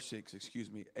 8, verse 6,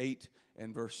 8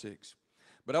 and verse 6.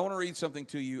 But I want to read something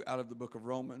to you out of the book of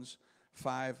Romans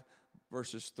 5,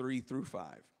 verses 3 through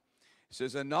 5. It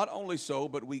says, and not only so,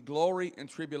 but we glory in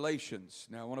tribulations.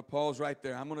 Now, I want to pause right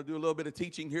there. I'm going to do a little bit of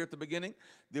teaching here at the beginning.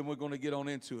 Then we're going to get on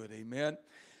into it. Amen.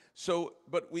 So,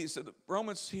 but we said,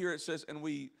 Romans here it says,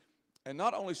 and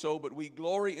not only so, but we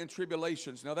glory in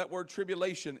tribulations. Now, that word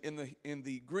tribulation in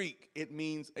the Greek, it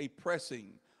means a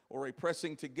pressing or a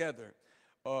pressing together,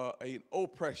 an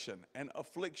oppression, an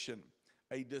affliction,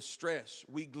 a distress.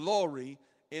 We glory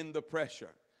in the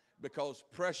pressure because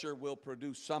pressure will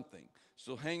produce something.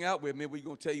 So hang out with me. We're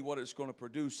going to tell you what it's going to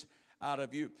produce out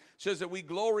of you. It says that we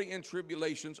glory in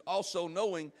tribulations, also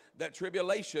knowing that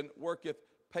tribulation worketh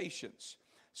patience.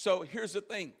 So here's the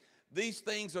thing. These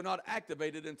things are not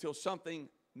activated until something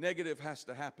negative has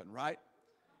to happen, right?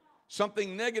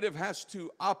 Something negative has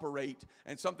to operate,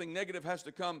 and something negative has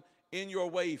to come in your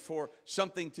way for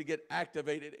something to get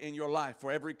activated in your life. For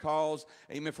every cause,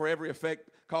 amen, for every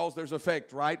effect, cause there's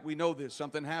effect, right? We know this.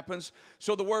 Something happens.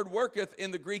 So the word worketh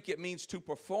in the Greek, it means to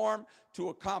perform, to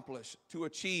accomplish, to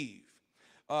achieve,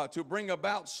 to bring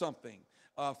about something.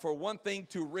 For one thing,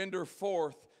 to render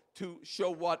forth, to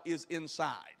show what is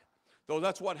inside. So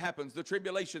that's what happens. The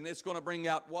tribulation, it's going to bring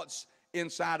out what's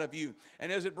inside of you.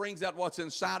 And as it brings out what's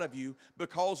inside of you,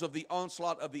 because of the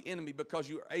onslaught of the enemy, because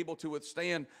you are able to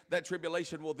withstand that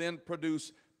tribulation, will then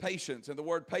produce patience. And the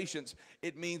word patience,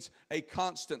 it means a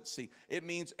constancy. It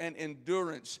means an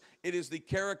endurance. It is the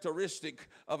characteristic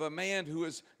of a man who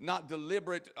is not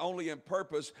deliberate only in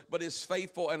purpose, but is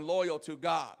faithful and loyal to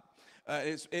God.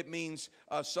 It means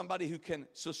somebody who can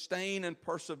sustain and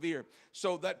persevere.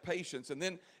 So that patience. And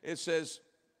then it says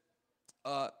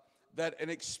that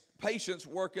patience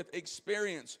worketh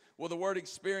experience. Well, the word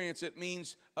experience, it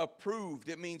means approved.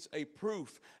 It means a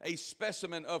proof, a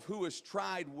specimen of who is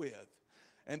tried with.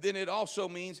 And then it also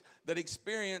means that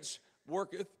experience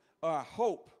worketh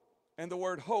hope. And the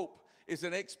word hope is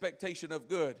an expectation of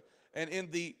good. And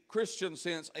in the Christian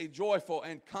sense, a joyful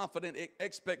and confident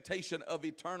expectation of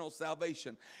eternal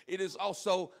salvation. It is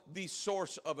also the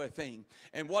source of a thing.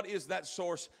 And what is that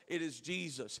source? It is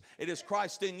Jesus. It is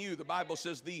Christ in you. The Bible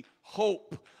says the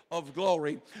hope of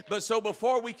glory. But so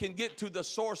before we can get to the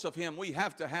source of him, we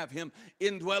have to have him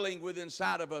indwelling within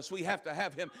inside of us. We have to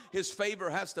have him. His favor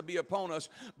has to be upon us.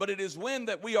 But it is when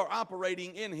that we are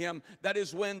operating in him, that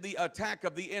is when the attack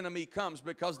of the enemy comes,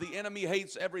 because the enemy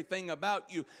hates everything about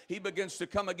you. He begins to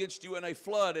come against you in a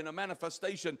flood, in a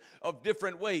manifestation of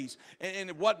different ways.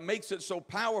 And what makes it so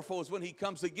powerful is when he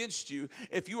comes against you.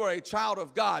 If you are a child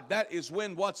of God, that is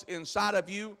when what's inside of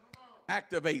you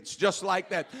activates, just like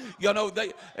that. You know,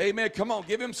 amen, come on,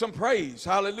 give him some praise.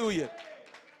 Hallelujah.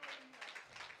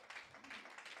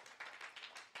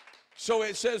 So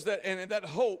it says that, and that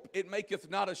hope, it maketh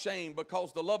not ashamed,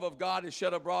 because the love of God is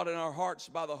shed abroad in our hearts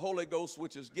by the Holy Ghost,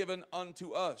 which is given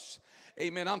unto us.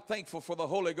 Amen. I'm thankful for the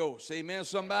Holy Ghost. Amen,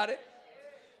 somebody?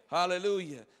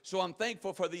 Hallelujah. So I'm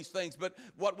thankful for these things. But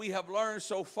what we have learned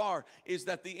so far is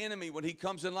that the enemy, when he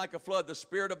comes in like a flood, the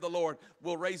Spirit of the Lord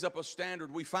will raise up a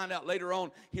standard. We find out later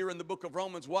on here in the book of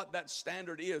Romans what that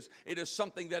standard is. It is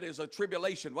something that is a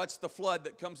tribulation. What's the flood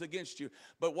that comes against you?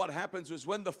 But what happens is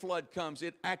when the flood comes,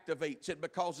 it activates. It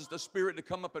causes the Spirit to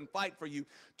come up and fight for you.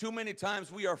 Too many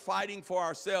times we are fighting for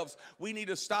ourselves. We need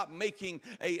to stop making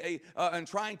and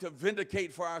trying to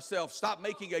vindicate for ourselves. Stop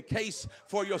making a case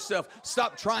for yourself.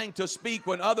 Stop trying to speak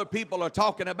when other people are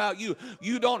talking about you.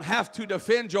 You don't have to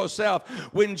defend yourself.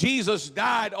 When Jesus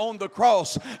died on the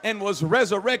cross and was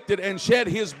resurrected and shed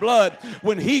his blood,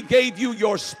 when he gave you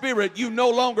your spirit, you no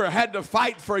longer had to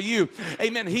fight for you.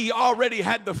 Amen. He already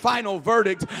had the final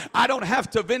verdict. I don't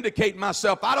have to vindicate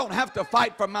myself. I don't have to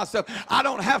fight for myself. I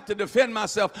don't have to defend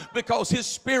myself, because his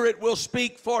spirit will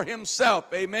speak for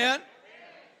himself. Amen.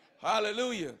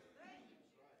 Hallelujah.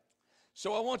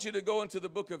 So I want you to go into the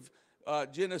book of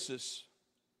Genesis,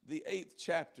 the 8th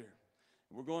chapter.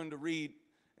 We're going to read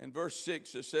in verse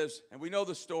 6. It says, and we know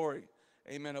the story,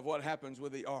 amen, of what happens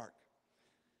with the ark.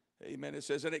 Amen. It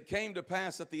says, and it came to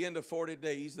pass at the end of 40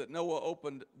 days that Noah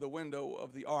opened the window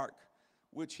of the ark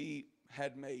which he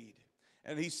had made.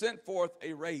 And he sent forth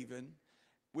a raven,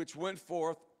 which went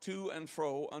forth to and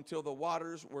fro until the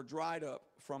waters were dried up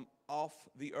from off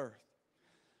the earth.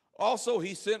 Also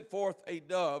he sent forth a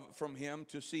dove from him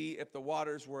to see if the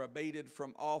waters were abated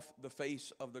from off the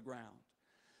face of the ground.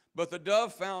 But the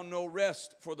dove found no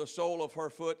rest for the sole of her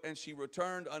foot, and she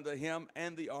returned unto him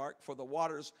and the ark, for the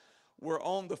waters were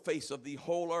on the face of the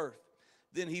whole earth.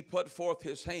 Then he put forth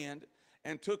his hand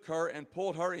and took her and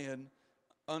pulled her in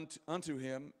unto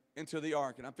him into the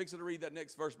ark. And I'm fixing to read that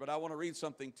next verse, but I want to read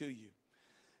something to you.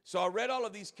 So I read all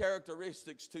of these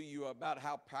characteristics to you about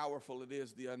how powerful it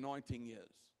is, the anointing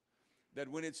is. That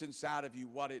when it's inside of you,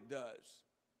 what it does.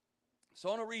 So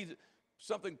I want to read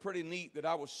something pretty neat that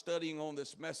I was studying on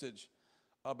this message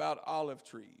about olive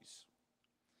trees.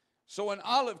 So an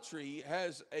olive tree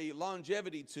has a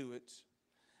longevity to it,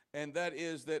 and that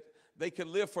is that they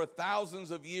can live for thousands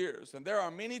of years. And there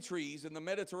are many trees in the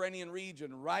Mediterranean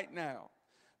region right now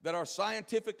that are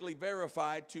scientifically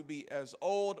verified to be as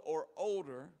old or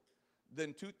older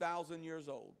than 2,000 years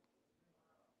old.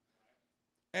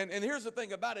 And here's the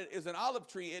thing about it is an olive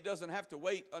tree, it doesn't have to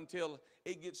wait until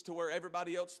it gets to where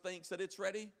everybody else thinks that it's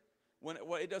ready. When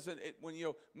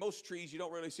most trees, you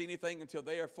don't really see anything until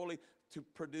they are fully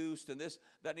produced and this,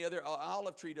 that, and the other. An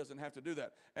olive tree doesn't have to do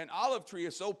that. An olive tree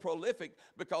is so prolific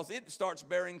because it starts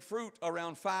bearing fruit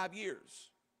around 5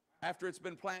 years after it's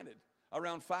been planted,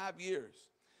 around 5 years.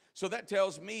 So that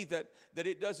tells me that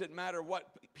it doesn't matter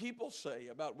what people say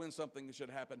about when something should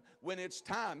happen. When it's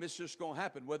time, it's just going to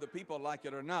happen, whether people like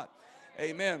it or not.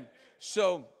 Amen.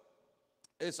 So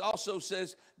it also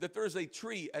says that there's a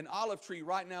tree, an olive tree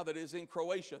right now that is in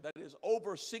Croatia that is over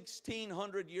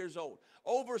 1,600 years old.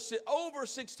 Over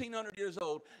 1,600 years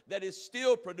old that is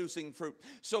still producing fruit.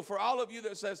 So for all of you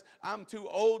that says, I'm too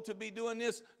old to be doing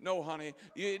this, no, honey,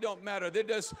 it don't matter.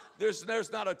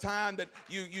 There's not a time that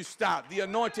you stop. The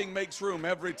anointing makes room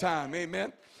every time.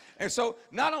 Amen. And so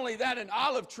not only that, an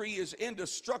olive tree is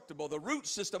indestructible. The root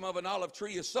system of an olive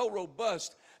tree is so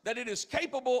robust that it is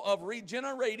capable of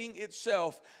regenerating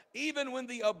itself even when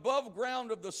the above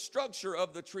ground of the structure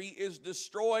of the tree is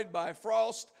destroyed by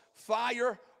frost,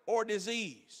 fire, or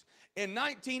disease. In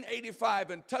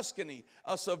 1985 in Tuscany,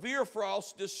 a severe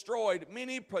frost destroyed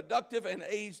many productive and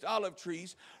aged olive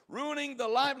trees, ruining the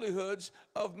livelihoods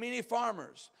of many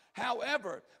farmers.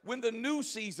 However, when the new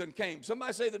season came,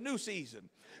 somebody say the new season.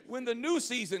 When the new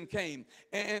season came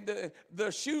and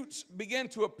the shoots began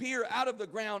to appear out of the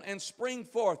ground and spring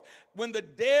forth, when the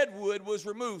dead wood was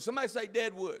removed, somebody say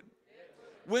dead wood.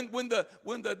 When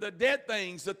the dead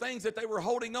things, the things that they were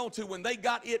holding on to, when they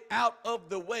got it out of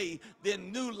the way,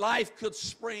 then new life could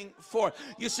spring forth.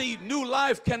 You see, new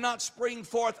life cannot spring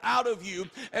forth out of you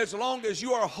as long as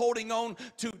you are holding on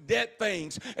to dead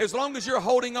things. As long as you're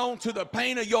holding on to the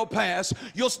pain of your past,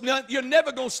 you're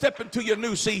never going to step into your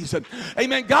new season.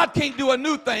 Amen. God can't do a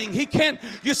new thing. He can't,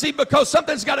 you see, because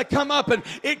something's got to come up, and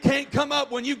it can't come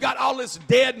up when you got all this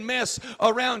dead mess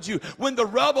around you. When the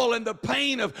rubble and the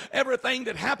pain of everything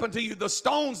that happened to you, the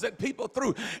stones that people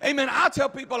threw. Amen. I tell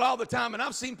people all the time, and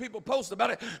I've seen people post about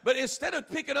it, but instead of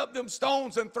picking up them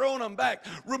stones and throwing them back,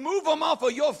 remove them off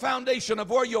of your foundation of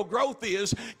where your growth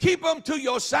is, keep them to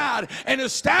your side, and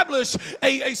establish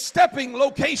a stepping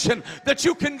location that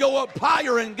you can go up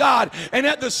higher in God. And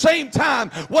at the same time,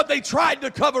 what they tried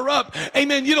to cover up,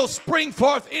 amen, it'll spring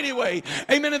forth anyway.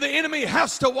 Amen. And the enemy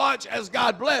has to watch as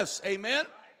God bless. Amen.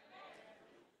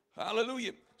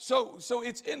 Hallelujah. So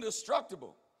it's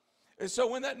indestructible. And so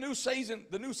when that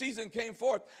the new season came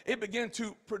forth, it began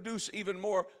to produce even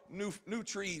more new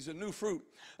trees and new fruit.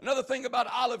 Another thing about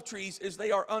olive trees is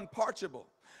they are unparchable.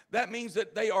 That means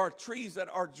that they are trees that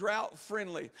are drought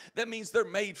friendly. That means they're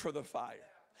made for the fire.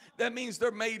 That means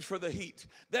they're made for the heat.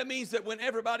 That means that when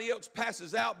everybody else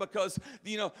passes out, because,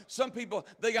 some people,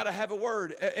 they got to have a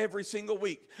word every single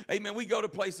week. Amen. We go to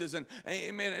places and,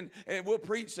 amen, and we'll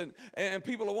preach, and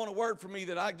people will want a word from me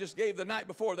that I just gave the night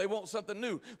before. They want something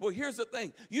new. Well, here's the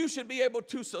thing. You should be able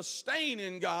to sustain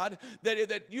in God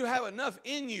that you have enough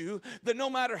in you that no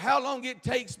matter how long it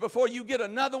takes before you get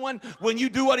another one, when you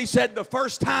do what he said the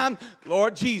first time,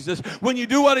 Lord Jesus, when you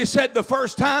do what he said the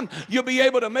first time, you'll be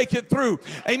able to make it through.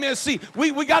 Amen. See,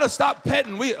 we got to stop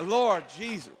petting. Lord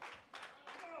Jesus.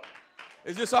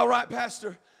 Is this all right,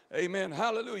 Pastor? Amen.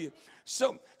 Hallelujah.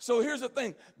 So here's the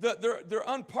thing. They're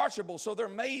unparchable, so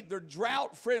they're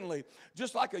drought friendly.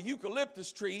 Just like a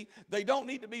eucalyptus tree, they don't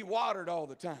need to be watered all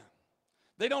the time.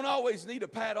 They don't always need a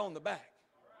pat on the back.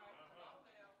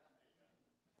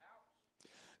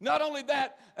 Not only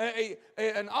that,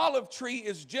 an olive tree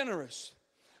is generous.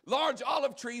 Large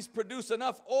olive trees produce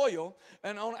enough oil,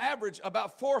 and on average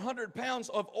about 400 pounds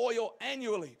of oil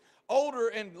annually. Older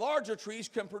and larger trees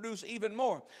can produce even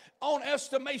more. On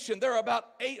estimation, there are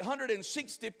about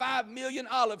 865 million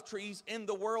olive trees in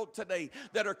the world today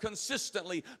that are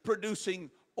consistently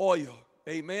producing oil.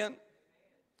 Amen.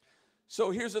 So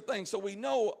here's the thing. So we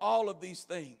know all of these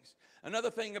things.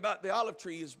 Another thing about the olive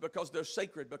tree is because they're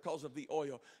sacred, because of the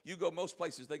oil. You go most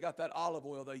places, they got that olive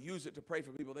oil. They use it to pray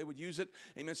for people. They would use it,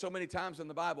 amen, so many times in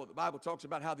the Bible. The Bible talks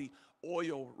about how the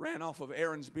oil ran off of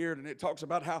Aaron's beard, and it talks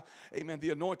about how, amen, the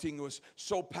anointing was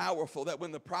so powerful that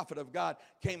when the prophet of God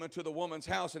came into the woman's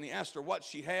house and he asked her what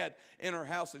she had in her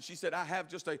house, and she said, I have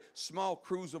just a small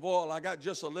cruse of oil. I got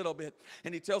just a little bit.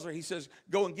 And he tells her, he says,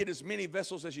 go and get as many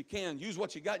vessels as you can. Use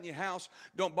what you got in your house.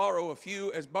 Don't borrow a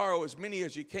few, borrow as many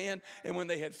as you can. And when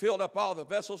they had filled up all the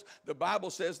vessels, the Bible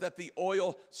says that the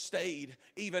oil stayed.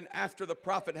 Even after the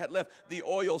prophet had left, the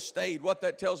oil stayed. What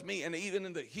that tells me, and even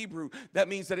in the Hebrew, that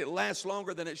means that it lasts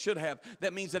longer than it should have.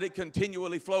 That means that it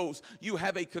continually flows. You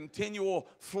have a continual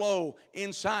flow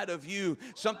inside of you.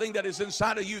 Something that is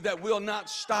inside of you that will not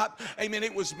stop. Amen.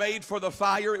 It was made for the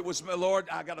fire. It was, Lord,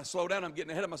 I got to slow down. I'm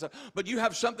getting ahead of myself. But you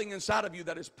have something inside of you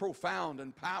that is profound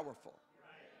and powerful.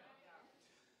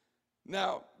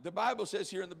 Now, the Bible says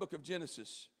here in the book of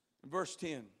Genesis, verse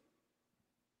 10,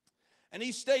 and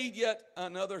he stayed yet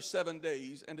another 7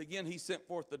 days, and again he sent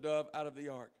forth the dove out of the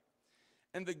ark.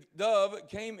 And the dove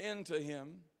came into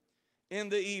him in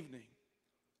the evening,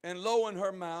 and lo, in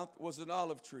her mouth was an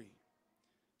olive tree,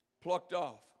 plucked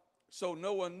off. So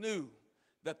Noah knew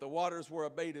that the waters were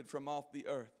abated from off the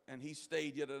earth. And he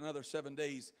stayed yet another 7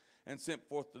 days, and sent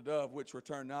forth the dove, which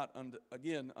returned not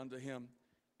again unto him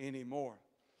anymore.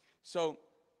 So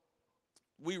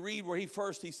we read where he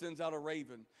sends out a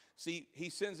raven. See, he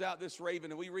sends out this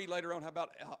raven, and we read later on how about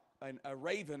a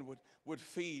raven would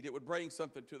feed. It would bring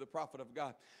something to the prophet of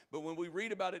God. But when we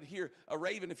read about it here, a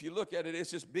raven, if you look at it,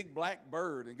 it's this big black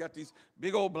bird and got these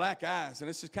big old black eyes. And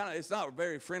it's just it's not a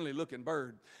very friendly looking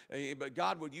bird. But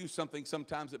God would use something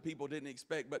sometimes that people didn't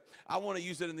expect. But I want to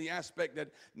use it in the aspect that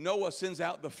Noah sends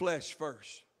out the flesh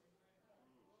first.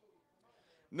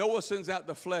 Noah sends out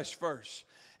the flesh first.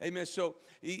 Amen. So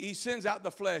he sends out the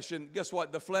flesh, and guess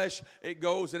what? The flesh, it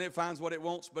goes and it finds what it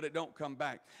wants, but it don't come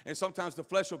back. And sometimes the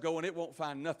flesh will go and it won't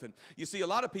find nothing. You see, a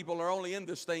lot of people are only in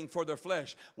this thing for their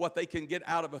flesh, what they can get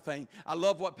out of a thing. I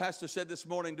love what Pastor said this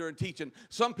morning during teaching.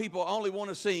 Some people only want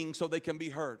to sing so they can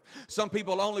be heard. Some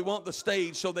people only want the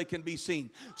stage so they can be seen.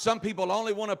 Some people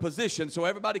only want a position so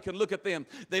everybody can look at them.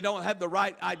 They don't have the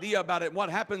right idea about it.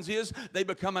 What happens is they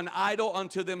become an idol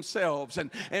unto themselves.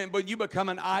 And when you become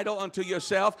an idol unto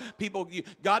yourself,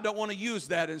 God don't want to use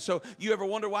that. And so you ever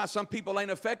wonder why some people ain't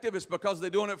effective? It's because they're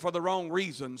doing it for the wrong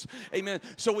reasons. Amen.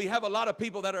 So we have a lot of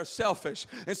people that are selfish.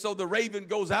 And so the raven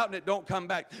goes out and it don't come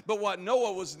back. But what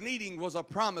Noah was needing was a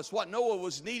promise. What Noah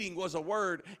was needing was a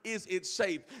word. Is it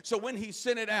safe? So when he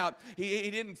sent it out, he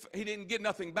didn't get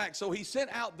nothing back. So he sent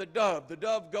out the dove. The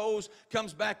dove goes,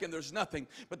 comes back, and there's nothing.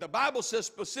 But the Bible says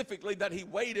specifically that he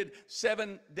waited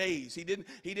 7 days. He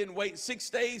didn't wait 6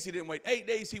 days. He didn't wait 8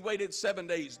 days. He waited 7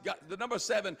 days. The number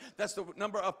 7, that's the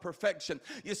number of perfection.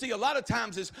 You see, a lot of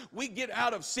times is we get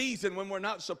out of season when we're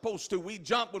not supposed to. We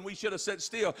jump when we should have sat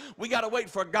still. We got to wait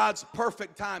for God's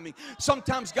perfect timing.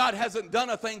 Sometimes God hasn't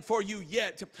done a thing for you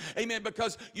yet. Amen.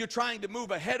 Because you're trying to move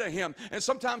ahead of him. And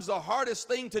sometimes the hardest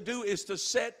thing to do is to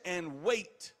sit and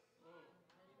wait.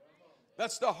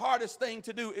 That's the hardest thing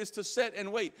to do, is to sit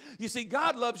and wait. You see,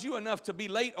 God loves you enough to be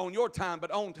late on your time,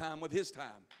 but on time with his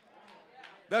time.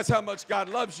 That's how much God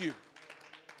loves you.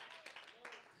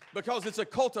 Because it's a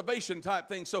cultivation type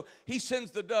thing. So he sends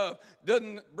the dove,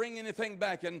 doesn't bring anything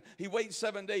back, and he waits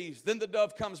 7 days. Then the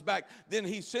dove comes back. Then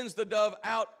he sends the dove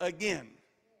out again.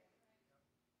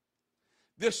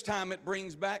 This time it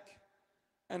brings back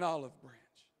an olive branch.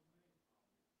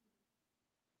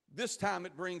 This time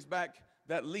it brings back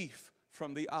that leaf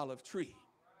from the olive tree.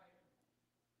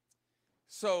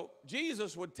 So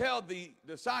Jesus would tell the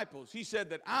disciples, he said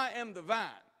that I am the vine,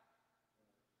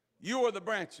 you are the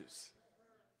branches.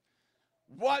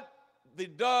 What the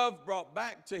dove brought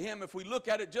back to him, if we look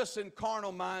at it just in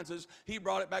carnal minds, is he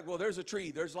brought it back. Well, there's a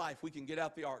tree, there's life. We can get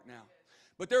out the ark now.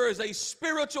 But there is a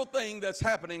spiritual thing that's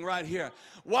happening right here.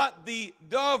 What the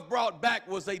dove brought back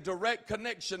was a direct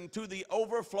connection to the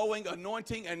overflowing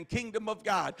anointing and kingdom of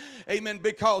God. Amen.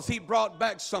 Because he brought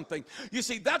back something. You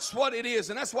see, that's what it is.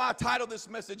 And that's why I titled this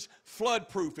message Flood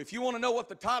Proof. If you want to know what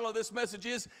the title of this message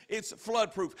is, it's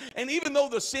Flood Proof. And even though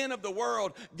the sin of the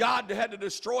world, God had to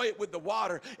destroy it with the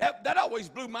water, that always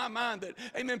blew my mind that,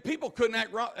 amen, people couldn't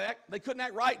act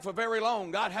right for very long.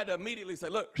 God had to immediately say,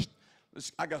 look,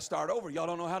 I got to start over. Y'all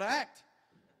don't know how to act.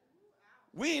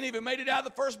 We ain't even made it out of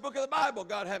the first book of the Bible,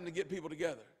 God having to get people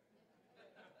together.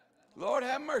 Lord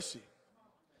have mercy.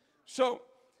 So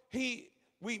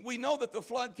we know that the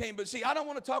flood came, but see, I don't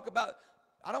want to talk about,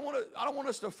 I don't want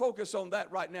us to focus on that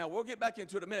right now. We'll get back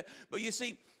into it in a minute. But you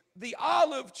see, the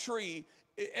olive tree,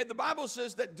 and the Bible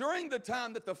says that during the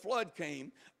time that the flood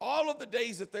came, all of the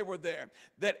days that they were there,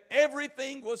 that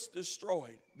everything was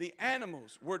destroyed. The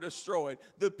animals were destroyed.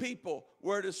 The people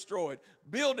were destroyed.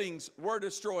 Buildings were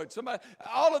destroyed.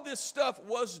 All of this stuff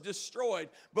was destroyed.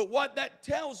 But what that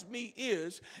tells me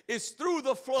is through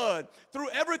the flood, through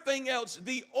everything else,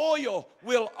 the oil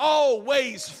will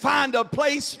always find a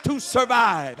place to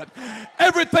survive.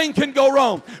 Everything can go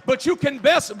wrong, but you can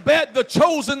best bet the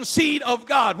chosen seed of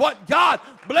God. What God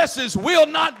blesses will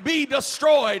not be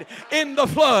destroyed in the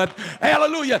flood.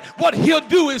 Hallelujah. What he'll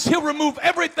do is he'll remove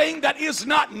everything that is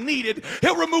not needed.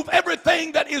 He'll remove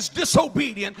everything that is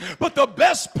disobedient. But the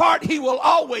best part he will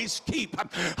always keep.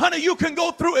 Honey, you can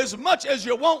go through as much as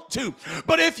you want to,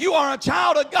 but if you are a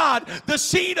child of God, the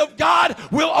seed of God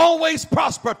will always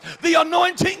prosper. The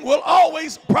anointing will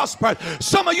always prosper.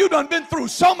 Some of you done been through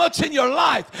so much in your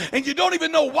life and you don't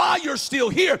even know why you're still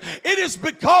here. It is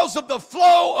because of the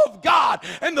flow of God,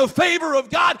 and the favor of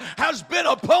God has been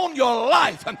upon your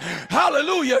life.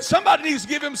 Hallelujah. Somebody needs to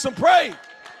give him some praise.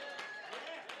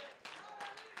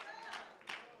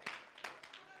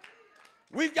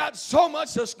 We've got so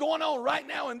much that's going on right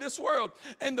now in this world.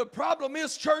 And the problem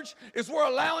is, church, is we're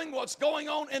allowing what's going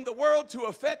on in the world to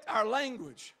affect our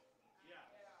language.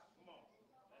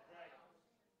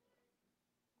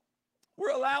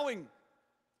 We're allowing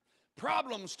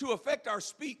problems to affect our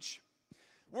speech.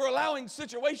 We're allowing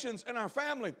situations in our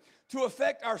family to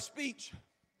affect our speech.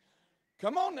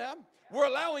 Come on now. We're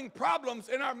allowing problems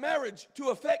in our marriage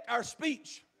to affect our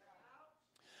speech.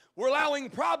 We're allowing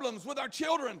problems with our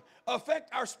children affect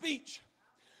our speech.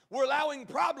 We're allowing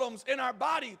problems in our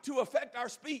body to affect our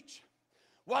speech.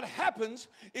 What happens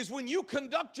is when you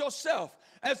conduct yourself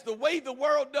as the way the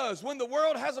world does. When the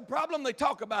world has a problem, they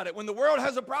talk about it. When the world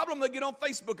has a problem, they get on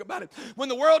Facebook about it. When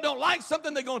the world don't like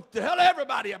something, they're going to tell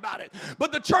everybody about it.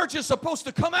 But the church is supposed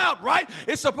to come out, right?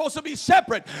 It's supposed to be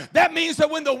separate. That means that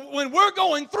when we're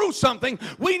going through something,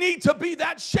 we need to be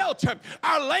that shelter.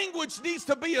 Our language needs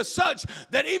to be as such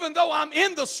that even though I'm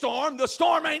in the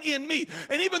storm ain't in me.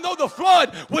 And even though the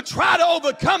flood would try to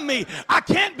overcome me, I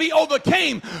can't be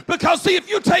overcame. Because see, if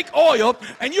you take oil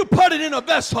and you put it in a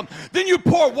vessel, then you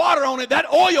pour water on it, that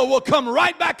oil will come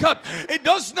right back up. It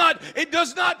does not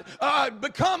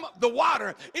become the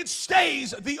water. It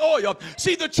stays the oil.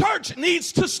 See, the church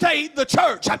needs to stay the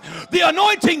church. The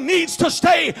anointing needs to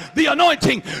stay the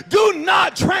anointing. Do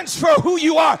not transfer who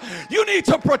you are. You need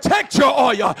to protect your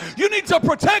oil. You need to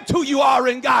protect who you are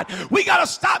in God. We got to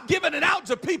stop giving it out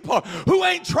to people who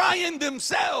ain't trying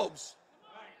themselves.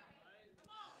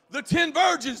 The 10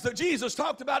 virgins that Jesus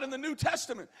talked about in the New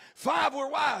Testament, 5 were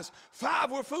wise, 5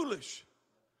 were foolish.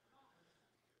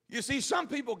 You see, some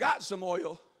people got some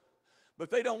oil,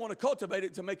 but they don't want to cultivate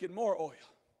it to make it more oil.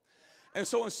 And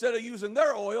so instead of using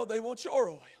their oil, they want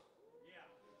your oil.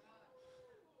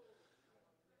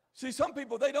 See, some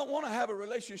people, they don't want to have a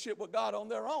relationship with God on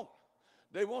their own.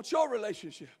 They want your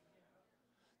relationship.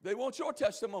 They want your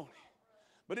testimony.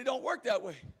 But it don't work that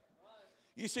way.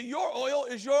 You see, your oil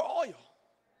is your oil.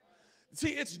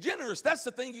 See, it's generous. That's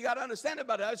the thing you got to understand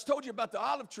about it. I just told you about the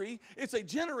olive tree. It's a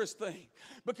generous thing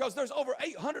because there's over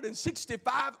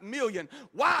 865 million.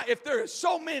 Why? If there is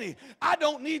so many, I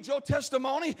don't need your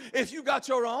testimony if you got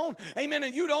your own. Amen.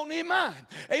 And you don't need mine.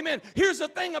 Amen. Here's the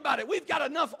thing about it. We've got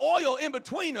enough oil in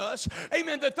between us.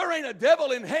 Amen. That there ain't a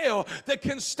devil in hell that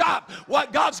can stop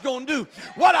what God's going to do.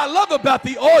 What I love about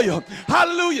the oil,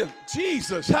 hallelujah,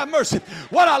 Jesus, have mercy.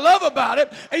 What I love about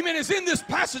it, amen, is in this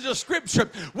passage of scripture,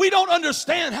 we don't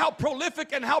understand how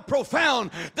prolific and how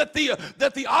profound that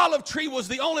the olive tree was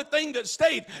the only thing that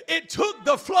stayed. It took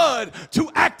the flood to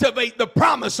activate the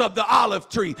promise of the olive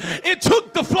tree. It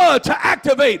took the flood to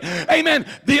activate, amen,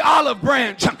 the olive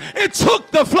branch. It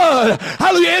took the flood,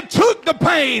 hallelujah, it took the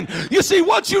pain. You see,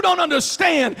 what you don't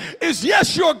understand is,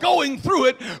 yes, you're going through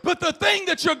it, but the thing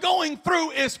that you're going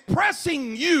through is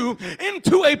pressing you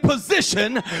into a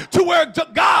position to where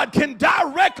God can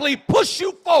directly push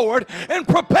you forward and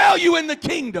propel you in the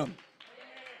kingdom.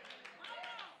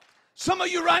 Some of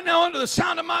you right now, under the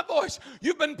sound of my voice,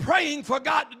 you've been praying for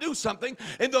God to do something,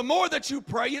 and the more that you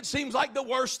pray, it seems like the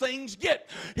worse things get.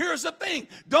 Here's the thing: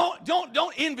 don't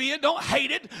envy it, don't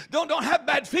hate it, don't have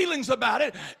bad feelings about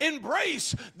it.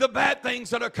 Embrace the bad things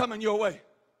that are coming your way.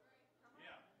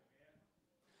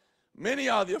 Many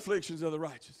are the afflictions of the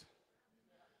righteous.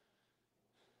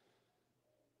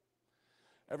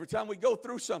 Every time we go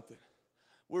through something,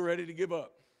 we're ready to give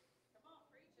up.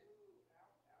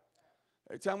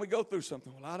 Every time we go through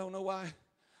something, well, I don't know why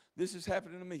this is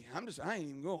happening to me. I ain't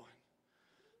even going.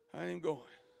 I ain't even going.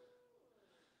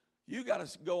 You got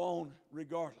to go on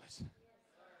regardless.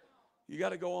 You got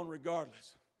to go on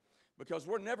regardless. Because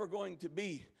we're never going to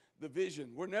be the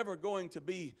vision. We're never going to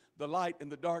be the light in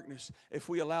the darkness if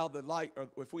we allow the light, or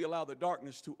if we allow the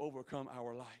darkness to overcome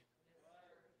our light.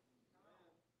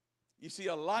 You see,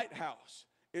 a lighthouse,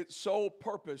 its sole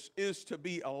purpose is to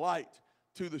be a light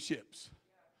to the ships.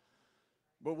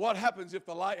 But what happens if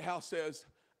the lighthouse says,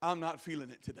 I'm not feeling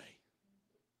it today?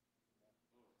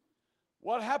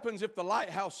 What happens if the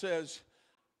lighthouse says,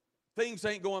 things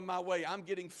ain't going my way, I'm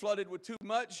getting flooded with too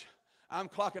much, I'm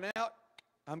clocking out,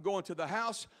 I'm going to the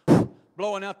house,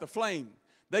 blowing out the flame.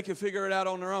 They can figure it out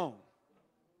on their own.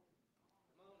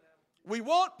 We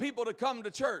want people to come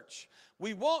to church.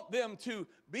 We want them to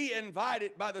be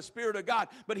invited by the Spirit of God.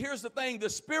 But here's the thing, the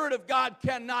Spirit of God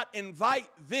cannot invite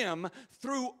them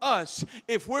through us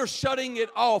if we're shutting it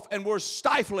off and we're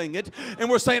stifling it and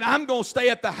we're saying, I'm going to stay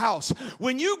at the house.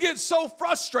 When you get so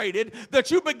frustrated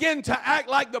that you begin to act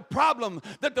like the problem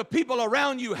that the people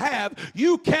around you have,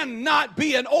 you cannot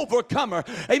be an overcomer.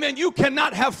 Amen. You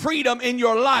cannot have freedom in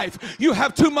your life. You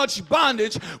have too much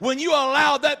bondage when you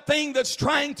allow that thing that's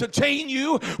trying to chain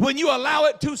you, when you allow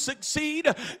it to succeed.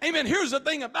 Amen. Here's the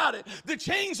thing about it. The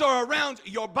chains are around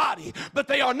your body, but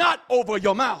they are not over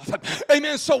your mouth.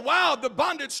 Amen. So while the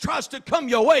bondage tries to come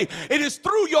your way, it is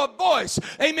through your voice,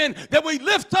 amen, that we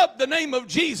lift up the name of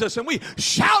Jesus and we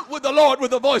shout with the Lord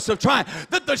with a voice of triumph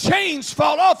that the chains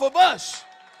fall off of us.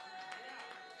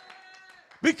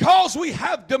 Because we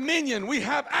have dominion, we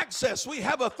have access, we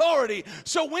have authority.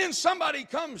 So when somebody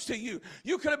comes to you,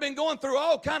 you could have been going through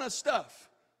all kind of stuff.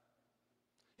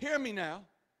 Hear me now.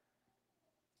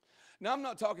 Now, I'm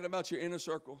not talking about your inner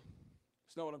circle.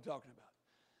 That's not what I'm talking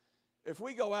about. If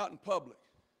we go out in public,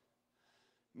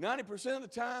 90% of the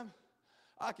time,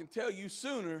 I can tell you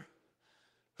sooner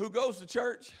who goes to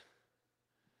church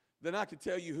than I can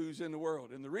tell you who's in the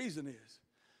world. And the reason is,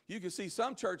 you can see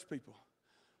some church people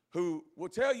who will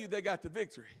tell you they got the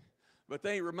victory, but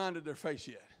they ain't reminded their face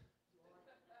yet.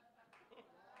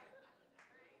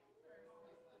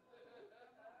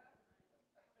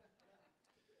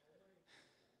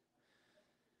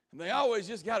 And they always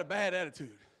just got a bad attitude.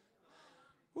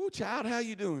 Ooh, child, how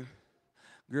you doing?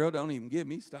 Girl, don't even get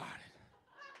me started.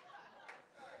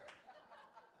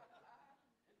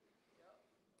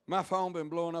 My phone been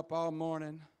blowing up all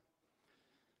morning.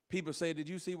 People say, did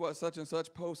you see what such and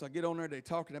such post? I get on there, they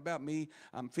talking about me.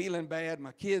 I'm feeling bad.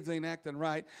 My kids ain't acting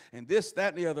right. And this,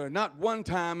 that, and the other. Not one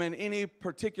time in any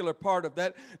particular part of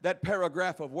that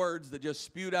paragraph of words that just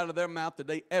spewed out of their mouth did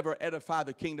they ever edify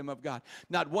the kingdom of God.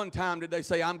 Not one time did they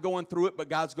say, I'm going through it, but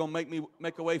God's going to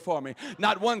make a way for me.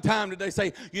 Not one time did they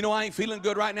say, you know, I ain't feeling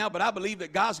good right now, but I believe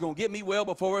that God's going to get me well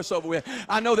before it's over with.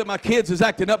 I know that my kids is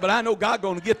acting up, but I know God's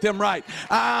going to get them right.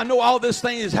 I know all this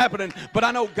thing is happening, but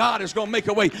I know God is going to make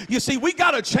a way. You see, we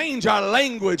got to change our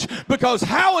language, because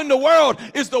how in the world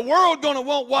is the world going to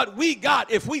want what we got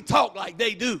if we talk like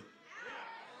they do?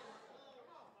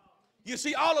 You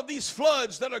see, all of these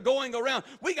floods that are going around,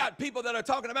 we got people that are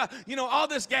talking about, you know, all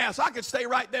this gas, I could stay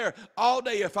right there all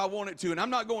day if I wanted to, and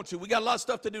I'm not going to. We got a lot of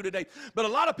stuff to do today. But a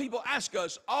lot of people ask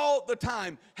us all the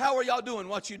time, how are y'all doing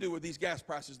what you do with these gas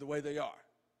prices the way they are?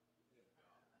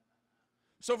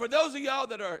 So for those of y'all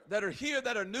that are here,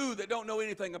 that are new, that don't know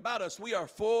anything about us, we are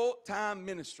full-time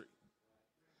ministry.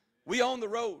 We own the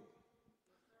road.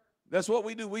 That's what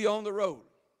we do. We own the road.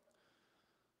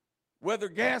 Whether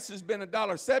gas has been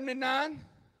 $1.79,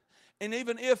 and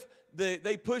even if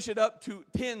they push it up to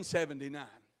 $10.79,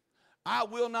 I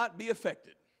will not be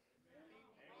affected.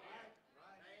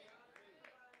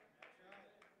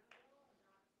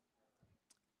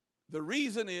 The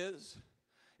reason is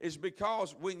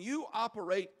because when you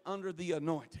operate under the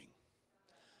anointing,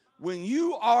 when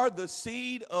you are the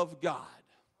seed of God,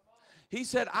 he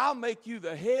said, I'll make you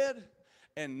the head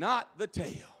and not the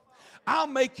tail. I'll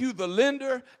make you the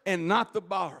lender and not the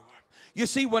borrower. You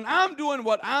see, when I'm doing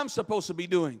what I'm supposed to be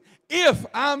doing, if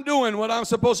I'm doing what I'm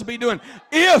supposed to be doing,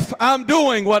 if I'm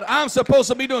doing what I'm supposed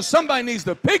to be doing, somebody needs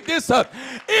to pick this up.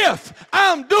 If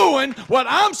I'm doing what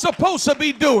I'm supposed to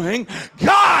be doing,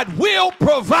 God will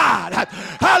provide.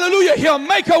 Hallelujah. He'll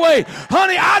make a way.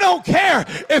 Honey, I don't care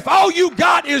if all you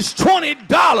got is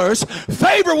 $20.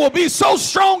 Favor will be so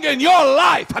strong in your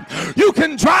life. You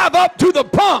can drive up to the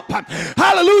pump.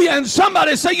 Hallelujah. And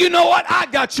somebody say, you know what? I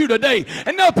got you today.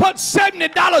 And they'll put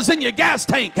 $70 in your gas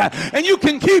tank. And you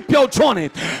can keep your 20.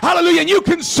 Hallelujah. And you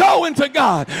can sow into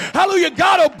God. Hallelujah.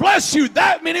 God will bless you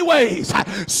that many ways.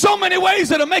 So many ways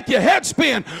that'll make your head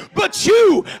spin. But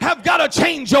you have got to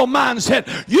change your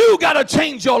mindset. You got to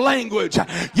change your language.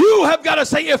 You have got to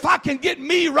say, if I can get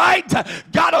me right,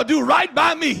 God will do right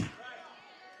by me.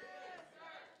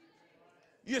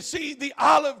 You see, the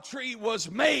olive tree was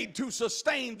made to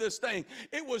sustain this thing.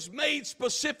 It was made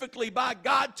specifically by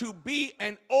God to be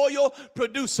an oil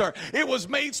producer. It was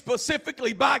made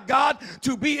specifically by God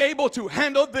to be able to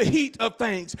handle the heat of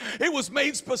things. It was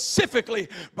made specifically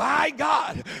by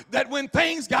God that when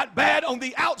things got bad on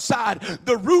the outside,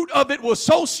 the root of it was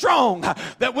so strong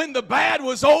that when the bad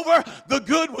was over, the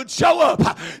good would show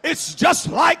up. It's just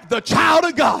like the child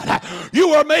of God. You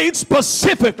are made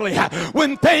specifically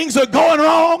when things are going wrong.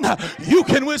 strong, you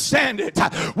can withstand it.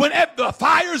 When the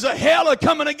fires of hell are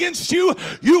coming against you,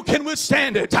 you can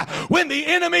withstand it. When the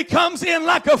enemy comes in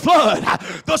like a flood,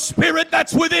 the spirit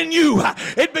that's within you,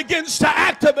 it begins to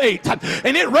activate,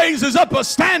 and it raises up a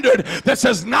standard that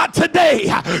says, not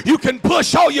today. You can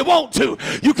push all you want to.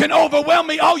 You can overwhelm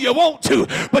me all you want to.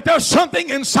 But there's something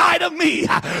inside of me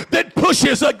that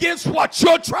pushes against what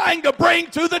you're trying to bring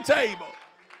to the table.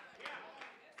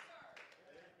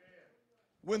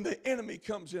 When the enemy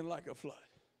comes in like a flood.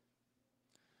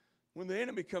 When the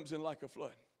enemy comes in like a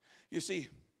flood. You see,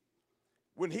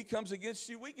 when he comes against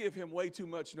you, we give him way too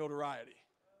much notoriety.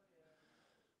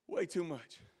 Way too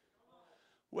much.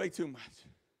 Way too much.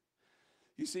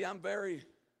 You see, I'm very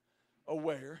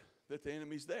aware that the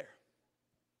enemy's there.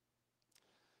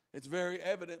 It's very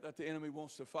evident that the enemy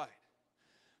wants to fight.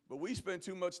 But we spend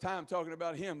too much time talking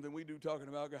about him than we do talking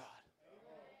about God.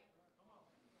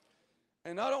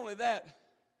 And not only that,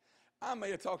 I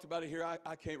may have talked about it here,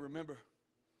 I can't remember.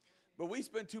 But we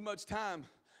spend too much time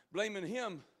blaming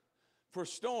him for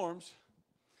storms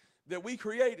that we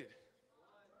created.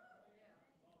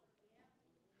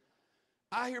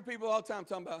 I hear people all the time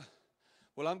talking about,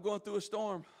 well, I'm going through a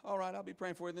storm. All right, I'll be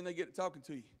praying for you. And then they get to talking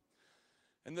to you.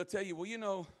 And they'll tell you, well, you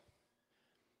know,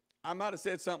 I might have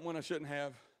said something when I shouldn't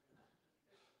have.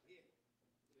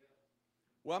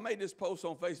 Well, I made this post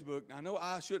on Facebook. I know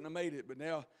I shouldn't have made it, but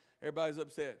now everybody's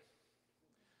upset.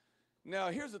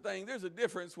 Now, here's the thing. There's a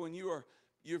difference when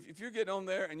if you're getting on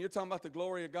there and you're talking about the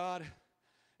glory of God,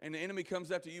 and the enemy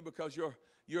comes after you because you're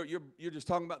just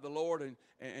talking about the Lord,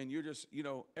 and you're just, you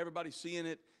know, everybody's seeing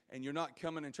it, and you're not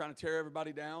coming and trying to tear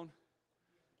everybody down.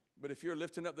 But if you're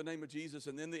lifting up the name of Jesus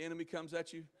and then the enemy comes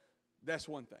at you, that's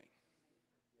one thing.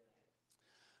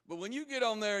 But when you get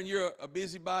on there and you're a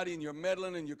busybody and you're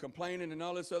meddling and you're complaining and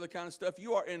all this other kind of stuff,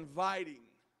 you are inviting.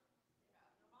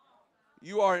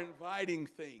 You are inviting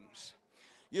things.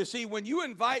 You see, when you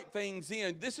invite things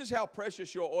in, this is how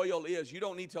precious your oil is. You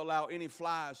don't need to allow any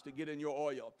flies to get in your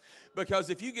oil. Because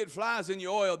if you get flies in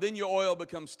your oil, then your oil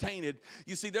becomes tainted.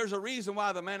 You see, there's a reason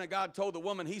why the man of God told the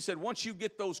woman, he said, once you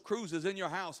get those cruises in your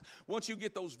house, once you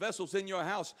get those vessels in your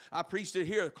house, I preached it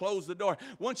here, close the door.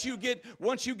 Once you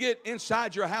get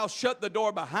inside your house, shut the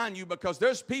door behind you, because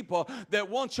there's people that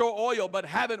want your oil but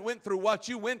haven't went through what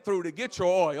you went through to get your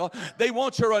oil. They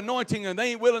want your anointing and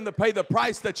they ain't willing to pay the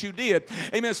price that you did.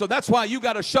 Amen. So that's why you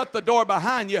got to shut the door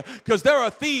behind you, because there are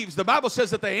thieves. The Bible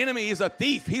says that the enemy is a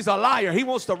thief. He's a liar. He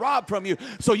wants to rob from you.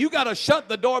 So you got to shut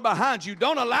the door behind you.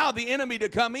 Don't allow the enemy to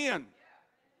come in.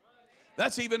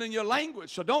 That's even in your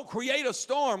language. So don't create a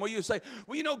storm where you say,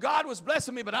 well, you know, God was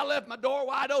blessing me, but I left my door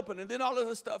wide open, and then all of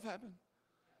this stuff happened.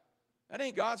 That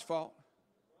ain't God's fault.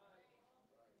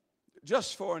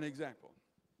 Just for an example,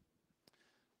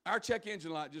 our check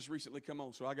engine light just recently come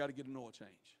on, so I got to get an oil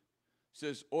change. It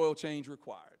says oil change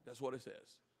required. That's what it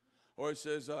says. Or it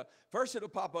says, first it'll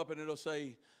pop up and it'll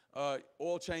say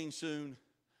oil change soon.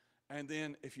 And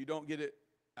then if you don't get it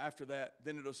after that,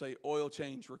 then it'll say oil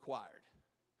change required.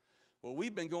 Well,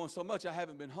 we've been going so much I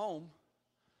haven't been home.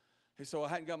 And so I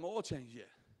hadn't got my oil change yet.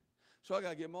 So I got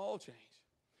to get my oil changed.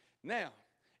 Now,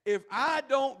 if I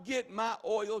don't get my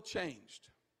oil changed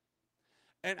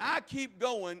and I keep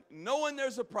going knowing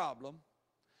there's a problem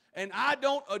and I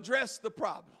don't address the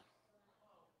problem,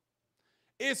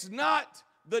 it's not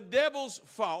the devil's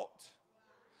fault.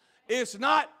 It's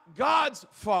not God's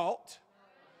fault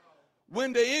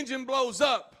when the engine blows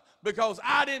up because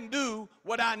I didn't do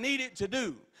what I needed to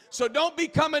do. So don't be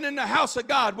coming in the house of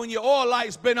God when your oil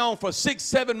light's been on for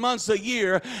 6-7 months a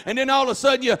year, and then all of a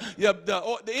sudden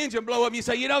the engine blow up and you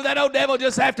say, you know, that old devil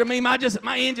just after me, my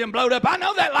engine blowed up. I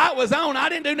know that light was on. I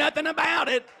didn't do nothing about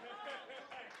it.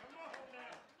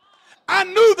 I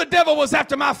knew the devil was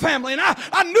after my family, and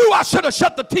I knew I should have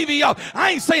shut the TV off.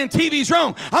 I ain't saying TV's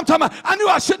wrong. I'm talking about I knew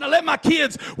I shouldn't have let my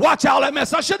kids watch all that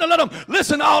mess. I shouldn't have let them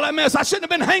listen to all that mess. I shouldn't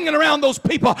have been hanging around those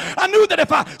people. I knew that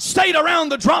if I stayed around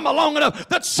the drama long enough,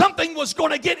 that something was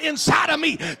going to get inside of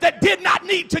me that did not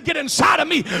need to get inside of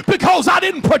me because I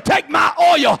didn't protect my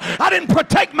oil. I didn't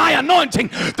protect my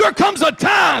anointing. There comes a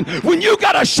time when you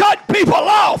got to shut people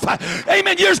off.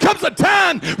 Amen. There comes a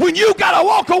time when you got to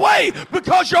walk away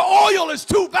because your oil is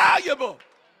too valuable.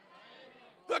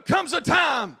 There comes a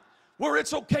time where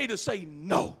it's okay to say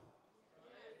no.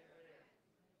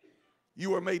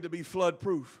 You are made to be flood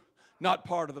proof, not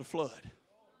part of the flood.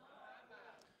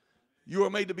 You are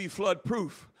made to be flood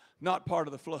proof, not part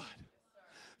of the flood.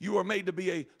 You are made to be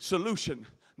a solution,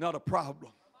 not a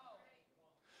problem.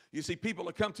 You see, people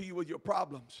will come to you with your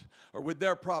problems or with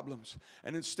their problems,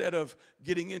 and instead of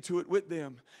getting into it with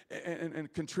them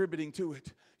and contributing to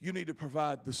it, you need to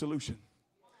provide the solution.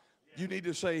 You need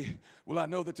to say, well, I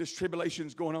know that this tribulation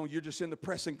is going on. You're just in the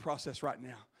pressing process right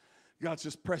now. God's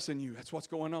just pressing you. That's what's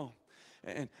going on.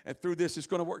 And through this, it's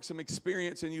going to work some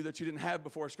experience in you that you didn't have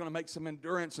before. It's going to make some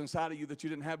endurance inside of you that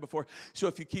you didn't have before. So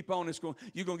if you keep on,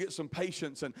 you're going to get some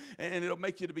patience, and it'll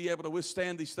make you to be able to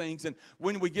withstand these things. And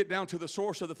when we get down to the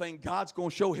source of the thing, God's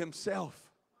going to show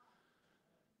himself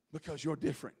because you're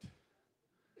different.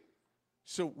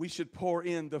 So we should pour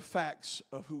in the facts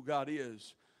of who God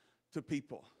is to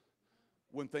people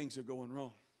when things are going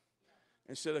wrong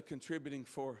instead of contributing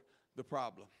for the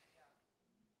problem.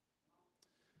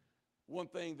 One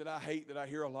thing that I hate that I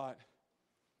hear a lot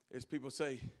is people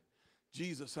say,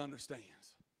 Jesus understands.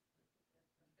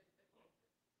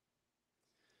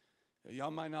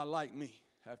 Y'all might not like me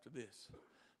after this,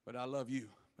 but I love you,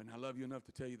 and I love you enough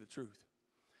to tell you the truth.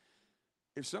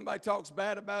 If somebody talks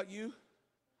bad about you,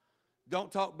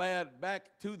 don't talk bad back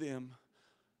to them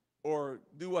or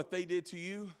do what they did to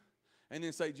you and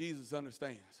then say, Jesus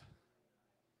understands.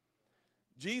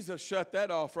 Jesus shut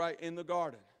that off right in the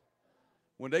garden.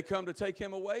 When they come to take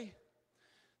him away,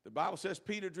 the Bible says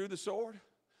Peter drew the sword,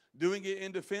 doing it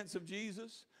in defense of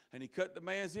Jesus, and he cut the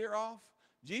man's ear off.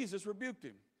 Jesus rebuked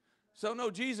him. So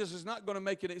no, Jesus is not going to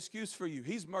make an excuse for you.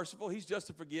 He's merciful. He's just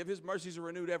to forgive. His mercies are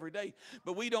renewed every day.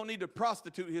 But we don't need to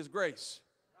prostitute his grace.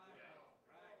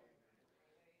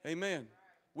 Amen.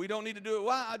 We don't need to do it.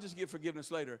 Well, I'll just get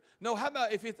forgiveness later. No, how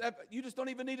about if you just don't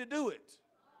even need to do it?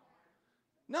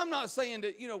 Now, I'm not saying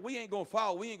that, we ain't going to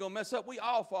fall. We ain't going to mess up. We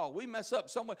all fall. We mess up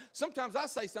somewhere. Sometimes I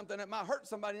say something that might hurt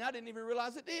somebody, and I didn't even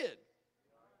realize it did.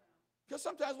 Because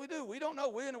sometimes we do. We don't know.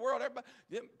 We're in the world.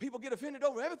 People get offended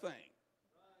over everything.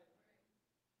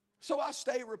 So I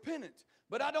stay repentant.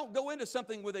 But I don't go into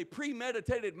something with a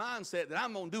premeditated mindset that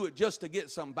I'm going to do it just to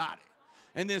get somebody.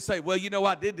 And then say, well,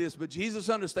 I did this, but Jesus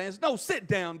understands. No, sit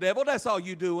down, devil. That's all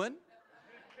you doing.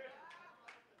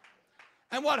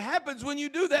 And what happens when you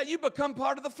do that, you become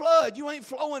part of the flood. You ain't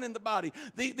flowing in the body.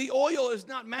 The oil is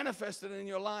not manifested in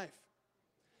your life.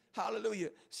 Hallelujah.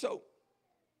 So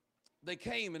they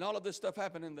came and all of this stuff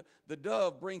happened, and the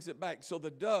dove brings it back. So the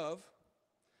dove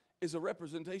is a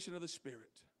representation of the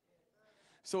Spirit.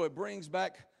 So it brings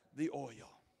back the oil.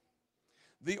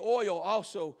 The oil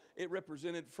also, it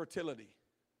represented fertility.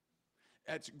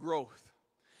 That's growth.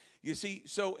 You see,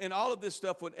 so in all of this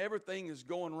stuff, when everything is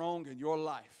going wrong in your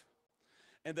life,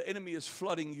 and the enemy is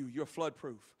flooding you, you're flood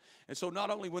proof. And so not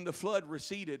only when the flood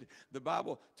receded, the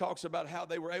Bible talks about how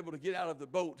they were able to get out of the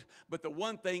boat, but the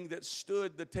one thing that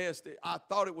stood the test, I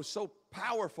thought it was so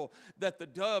powerful that the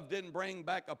dove didn't bring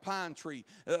back a pine tree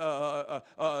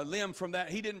limb from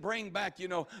that. He didn't bring back,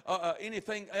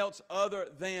 anything else other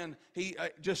than he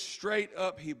just straight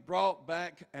up, he brought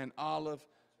back an olive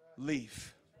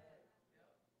leaf.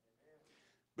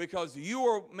 Because you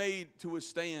are made to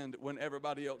withstand when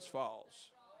everybody else falls.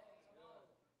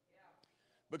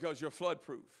 Because you're flood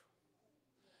proof.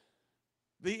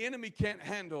 The enemy can't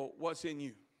handle what's in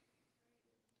you.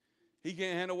 He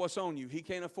can't handle what's on you. He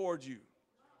can't afford you.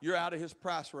 You're out of his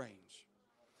price range.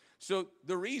 So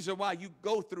the reason why you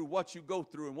go through what you go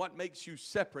through and what makes you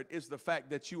separate is the fact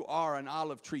that you are an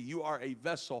olive tree. You are a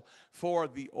vessel for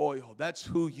the oil. That's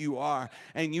who you are.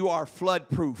 And you are flood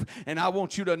proof. And I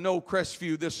want you to know,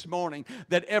 Crestview, this morning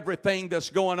that everything that's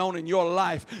going on in your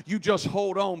life, you just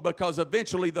hold on, because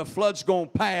eventually the flood's going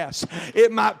to pass.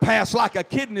 It might pass like a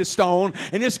kidney stone,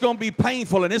 and it's going to be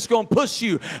painful, and it's going to push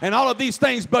you and all of these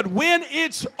things. But when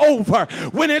it's over,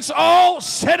 when it's all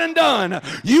said and done,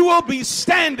 you will be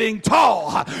standing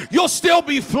tall. You'll still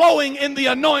be flowing in the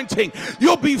anointing.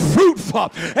 You'll be fruitful.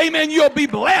 Amen. You'll be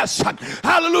blessed.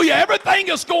 Hallelujah. Everything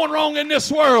is going wrong in this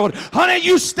world. Honey,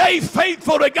 you stay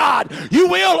faithful to God. You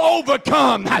will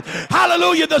overcome.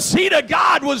 Hallelujah. The seed of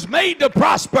God was made to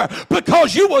prosper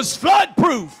because you was flood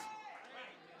proof.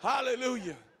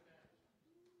 Hallelujah.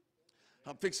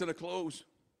 I'm fixing to close.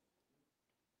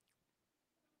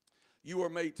 You were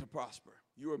made to prosper.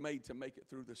 You were made to make it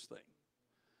through this thing.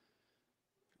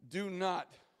 Do not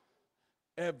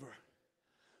ever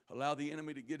allow the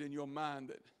enemy to get in your mind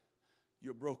that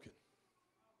you're broken,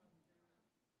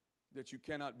 that you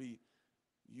cannot be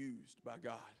used by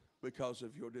God because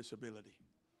of your disability.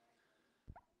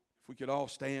 If we could all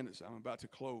stand as I'm about to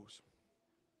close,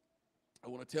 I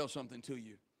want to tell something to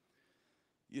you.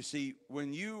 You see,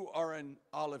 when you are an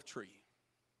olive tree,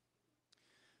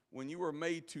 when you are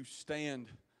made to stand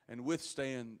and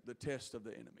withstand the test of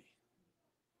the enemy,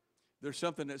 there's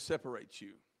something that separates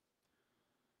you.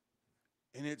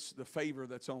 And it's the favor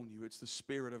that's on you. It's the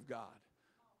Spirit of God.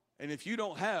 And if you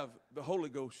don't have the Holy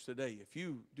Ghost today, if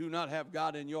you do not have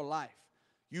God in your life,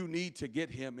 you need to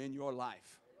get Him in your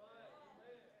life.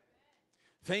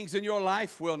 Things in your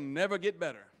life will never get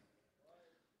better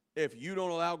if you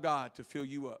don't allow God to fill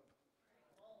you up.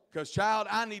 Because, child,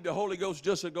 I need the Holy Ghost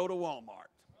just to go to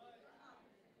Walmart.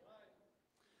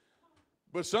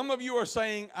 But some of you are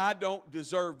saying, I don't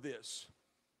deserve this.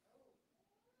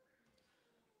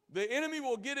 The enemy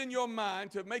will get in your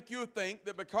mind to make you think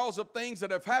that because of things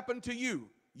that have happened to you,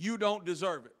 you don't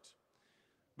deserve it.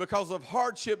 Because of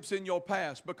hardships in your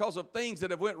past, because of things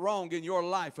that have went wrong in your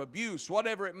life, abuse,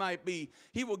 whatever it might be,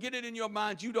 he will get it in your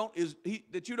mind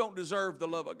that you don't deserve the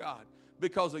love of God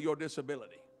because of your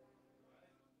disability.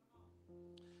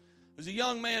 There's a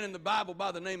young man in the Bible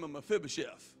by the name of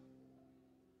Mephibosheth.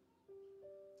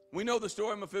 We know the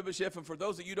story of Mephibosheth, and for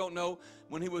those that you don't know,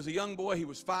 when he was a young boy, he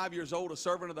was 5 years old, a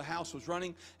servant of the house was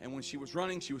running, and when she was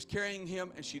running, she was carrying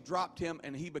him, and she dropped him,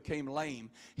 and he became lame.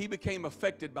 He became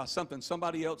affected by something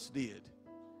somebody else did.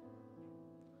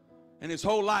 And his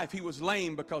whole life, he was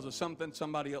lame because of something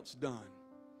somebody else done.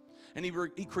 And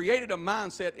he created a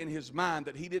mindset in his mind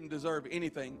that he didn't deserve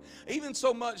anything. Even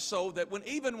so much so that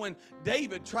even when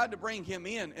David tried to bring him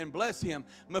in and bless him,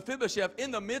 Mephibosheth,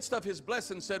 in the midst of his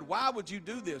blessing, said, why would you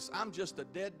do this? I'm just a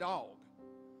dead dog.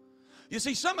 You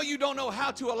see, some of you don't know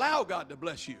how to allow God to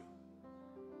bless you.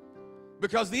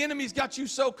 Because the enemy's got you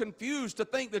so confused to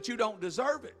think that you don't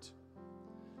deserve it.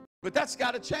 But that's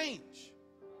got to change.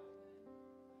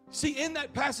 See, in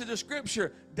that passage of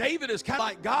Scripture, David is kind of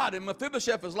like God, and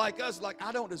Mephibosheth is like us, like,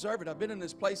 I don't deserve it. I've been in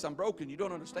this place. I'm broken. You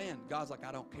don't understand. God's like,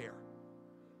 I don't care.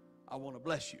 I want to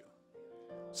bless you.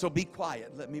 So be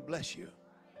quiet. Let me bless you.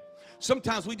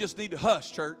 Sometimes we just need to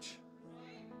hush, church,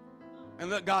 and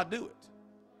let God do it.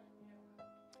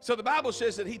 So the Bible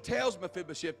says that he tells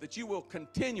Mephibosheth that you will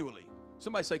continually,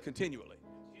 somebody say continually,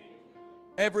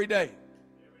 every day,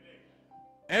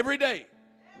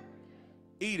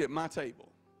 eat at my table.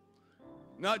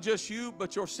 Not just you,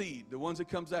 but your seed, the ones that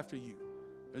comes after you.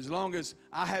 As long as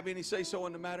I have any say-so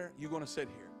in the matter, you're going to sit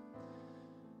here.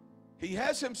 He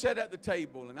has him sit at the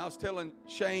table, and I was telling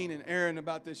Shane and Aaron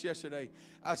about this yesterday.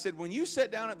 I said, when you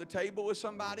sit down at the table with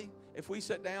somebody, if we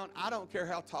sit down, I don't care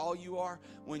how tall you are.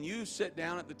 When you sit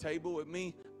down at the table with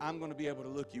me, I'm going to be able to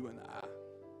look you in the eye.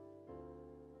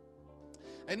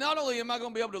 And not only am I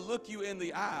going to be able to look you in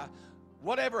the eye,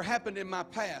 whatever happened in my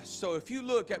past. So if you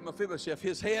look at Mephibosheth,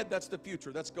 his head, that's the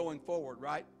future. That's going forward,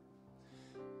 right?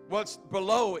 What's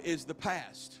below is the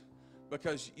past,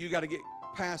 because you got to get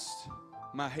past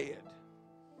my head.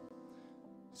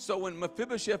 So when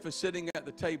Mephibosheth is sitting at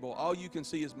the table, all you can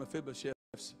see is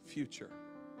Mephibosheth's future.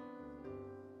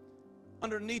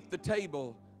 Underneath the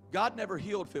table, God never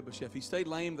healed Mephibosheth. He stayed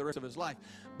lame the rest of his life.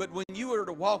 But when you were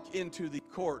to walk into the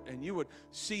court and you would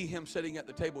see him sitting at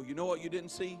the table, you know what you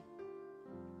didn't see?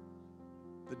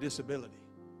 The disability.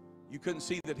 You couldn't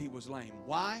see that he was lame.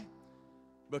 Why?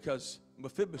 Because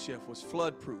Mephibosheth was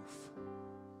flood-proof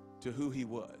to who he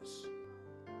was.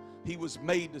 He was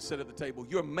made to sit at the table.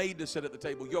 You're made to sit at the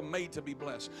table. You're made to be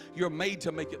blessed. You're made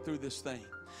to make it through this thing.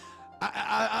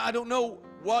 I don't know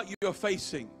what you're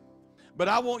facing, but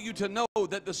I want you to know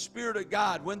that the Spirit of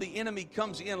God, when the enemy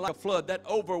comes in like a flood, that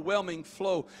overwhelming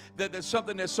flow, that there's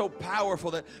something that's so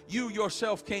powerful that you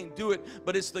yourself can't do it,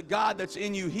 but it's the God that's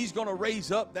in you. He's going to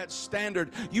raise up that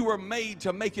standard. You were made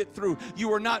to make it through. You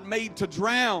were not made to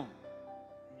drown.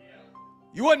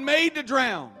 You weren't made to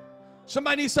drown.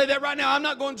 Somebody needs to say that right now. I'm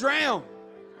not going to drown.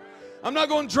 I'm not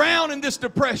going to drown in this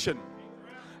depression.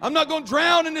 I'm not going to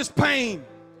drown in this pain.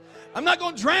 I'm not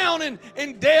going to drown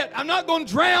in debt. I'm not going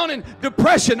to drown in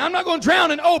depression. I'm not going to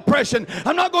drown in oppression.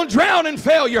 I'm not going to drown in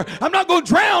failure. I'm not going to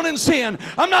drown in sin.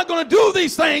 I'm not going to do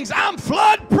these things. I'm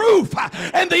flood proof,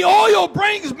 and the oil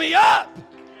brings me up.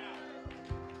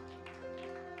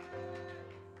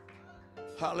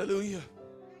 Hallelujah.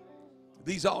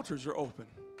 These altars are open.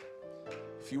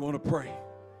 If you want to pray,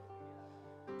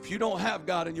 if you don't have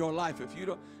God in your life, if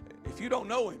you don't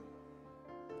know him,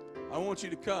 I want you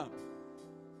to come.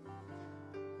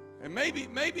 And maybe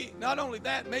not only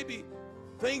that, maybe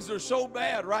things are so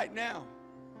bad right now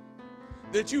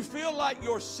that you feel like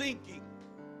you're sinking.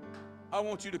 I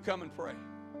want you to come and pray.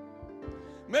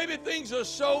 Maybe things are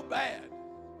so bad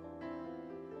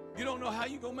you don't know how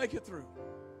you're going to make it through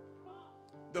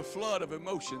the flood of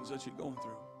emotions that you're going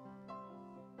through.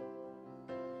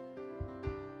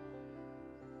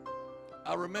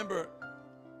 I remember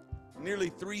nearly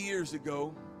 3 years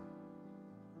ago,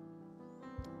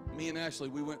 me and Ashley,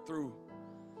 we went through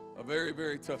a very,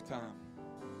 very tough time.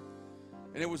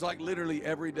 And it was like literally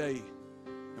every day.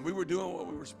 And we were doing what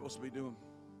we were supposed to be doing.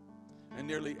 And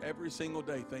nearly every single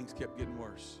day, things kept getting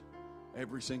worse.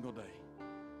 Every single day.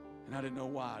 And I didn't know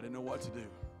why. I didn't know what to do.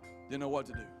 Didn't know what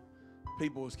to do.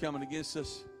 People was coming against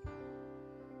us.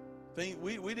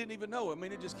 We didn't even know. I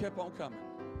mean, it just kept on coming.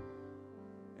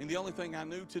 And the only thing I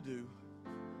knew to do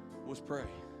was pray.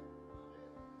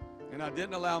 And I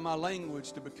didn't allow my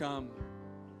language to become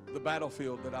the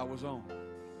battlefield that I was on.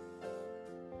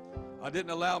 I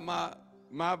didn't allow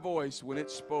my voice, when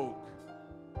it spoke,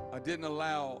 I didn't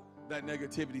allow that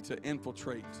negativity to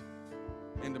infiltrate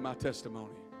into my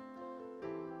testimony.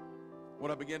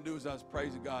 What I began to do is I was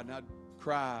praising God, and I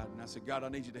cried, and I said, God, I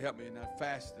need you to help me. And I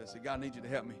fasted. I said, God, I need you to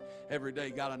help me. Every day,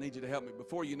 God, I need you to help me.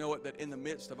 Before you know it, that in the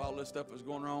midst of all this stuff that was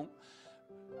going on,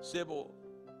 Sybil,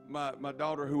 my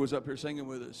daughter who was up here singing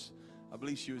with us, I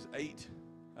believe she was 8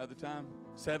 at the time,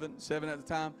 7 at the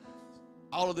time.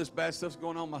 All of this bad stuff's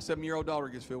going on. My 7-year-old daughter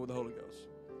gets filled with the Holy Ghost.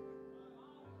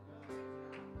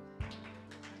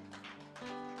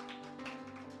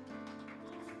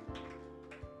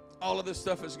 All of this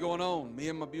stuff that's going on. Me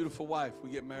and my beautiful wife, we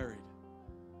get married.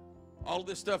 All of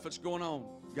this stuff that's going on,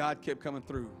 God kept coming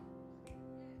through.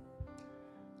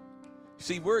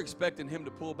 See, we're expecting Him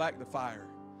to pull back the fire.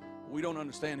 We don't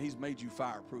understand He's made you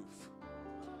fireproof.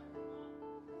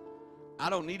 I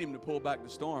don't need Him to pull back the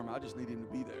storm. I just need Him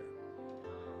to be there.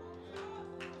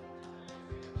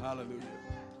 Hallelujah.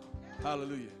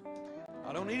 Hallelujah.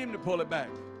 I don't need Him to pull it back.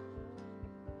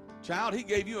 Child, He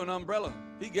gave you an umbrella.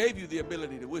 He gave you the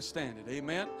ability to withstand it.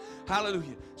 Amen.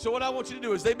 Hallelujah. So what I want you to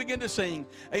do is they begin to sing.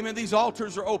 Amen. These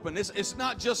altars are open. It's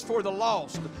not just for the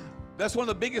lost. That's one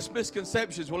of the biggest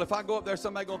misconceptions. Well, if I go up there,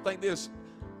 somebody's going to think this.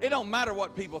 It don't matter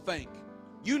what people think.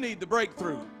 You need the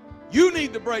breakthrough. You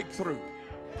need the breakthrough.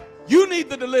 You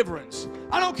need the deliverance.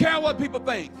 I don't care what people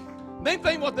think. They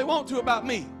think what they want to about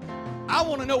me. I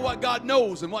want to know what God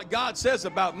knows and what God says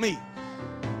about me.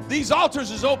 These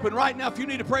altars is open right now if you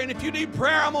need to pray. And if you need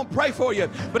prayer, I'm going to pray for you.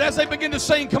 But as they begin to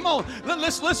sing, come on,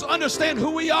 let's understand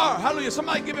who we are. Hallelujah.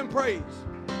 Somebody give Him praise.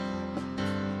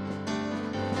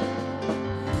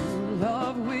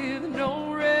 Love with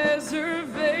no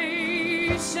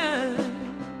reservation.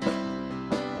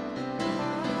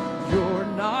 You're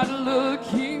not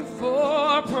looking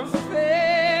for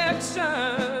perfection.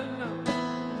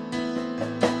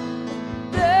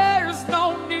 There's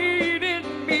no need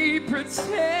in me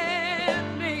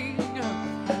pretending,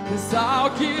 'cause I'll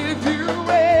give you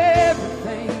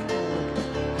everything.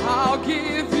 I'll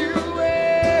give you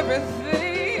everything.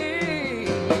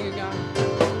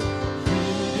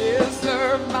 You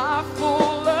deserve my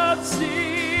full attention.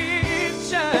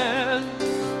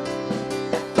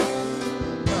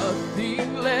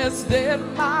 Nothing less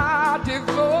than my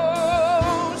devotion.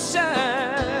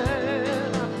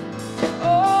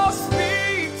 Oh,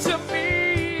 speak to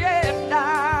me and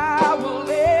I will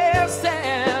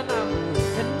listen.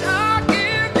 And I'll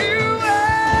give you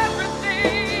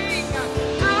everything.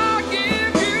 I'll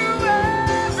give you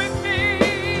everything.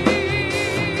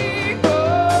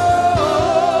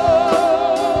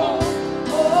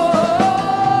 Oh,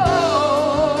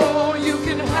 you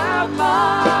can have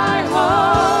my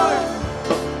heart.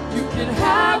 You can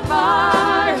have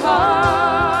my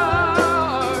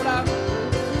heart.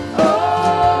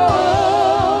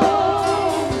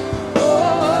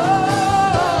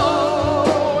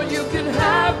 Oh, you can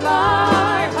have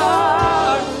my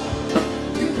heart.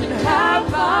 You can have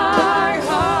my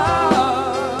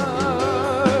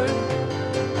heart.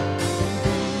 Be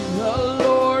the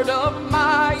Lord of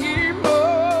my emotions.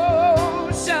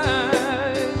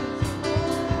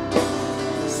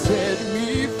 Set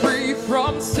me free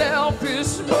from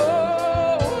selfish motives.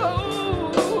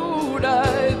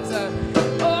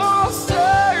 Oh,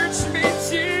 search me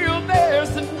till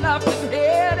there's nothing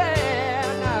hidden.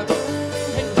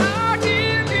 And I'll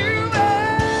give you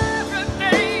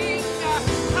everything.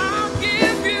 I'll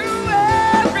give you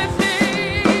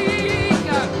everything.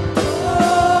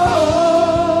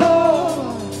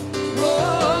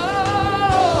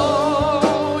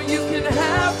 Oh, you can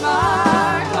have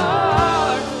my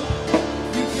heart.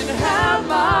 You can have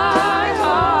my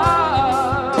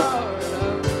heart.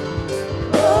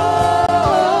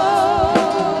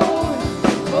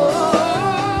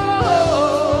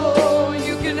 Oh,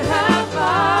 you can have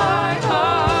my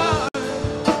heart.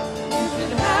 You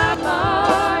can have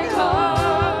my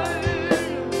heart.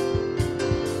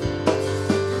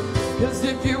 'Cause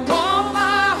if you want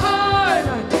my heart,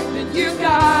 then you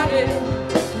got it.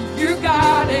 You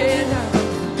got it.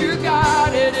 You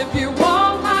got it. If you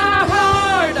want my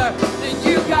heart, then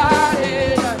you got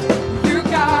it. You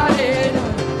got it.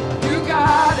 You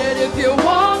got it. If you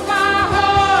want my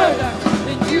heart,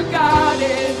 then you got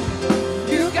it.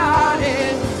 You got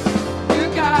it. You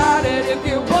got it. If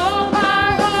you want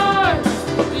my heart,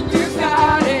 then you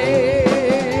got it.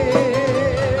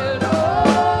 Oh,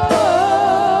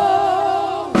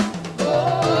 oh,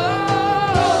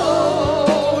 oh.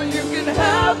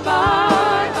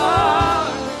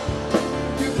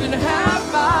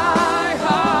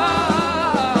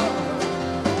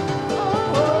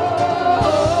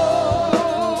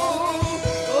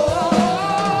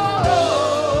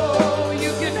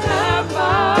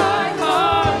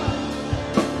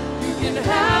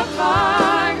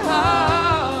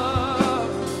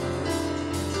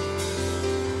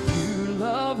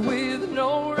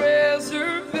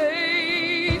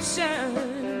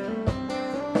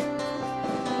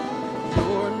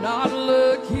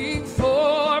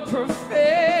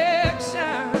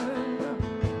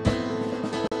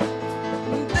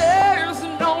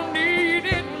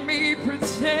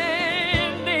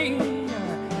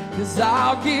 'Cause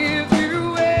I'll give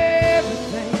you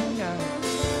everything.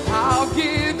 I'll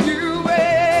give you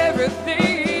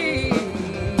everything.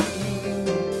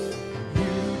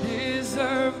 You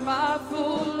deserve my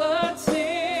full attention.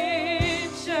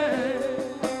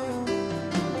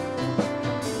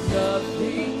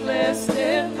 Nothing less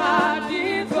than my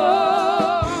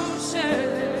devotion.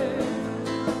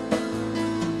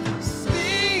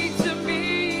 Speak to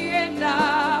me and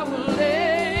I will listen.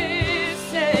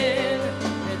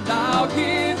 And I'll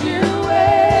give you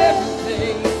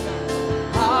everything.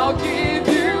 I'll give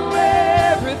you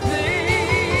everything.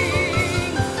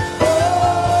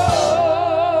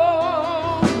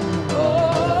 Oh,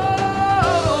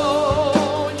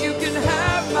 oh, you can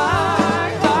have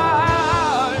my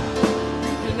heart.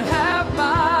 You can have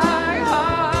my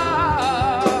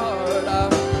heart.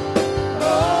 Oh,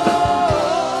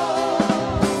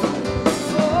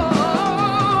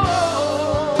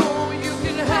 you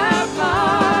can have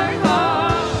my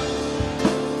heart.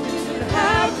 You can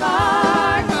have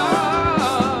my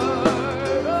heart.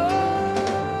 Oh,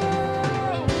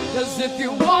 'cause if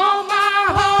you want my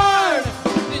heart,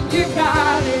 then you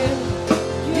got it.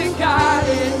 You got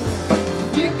it.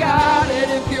 You got it.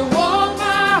 If you want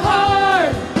my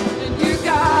heart, then you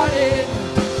got it.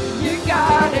 You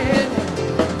got it.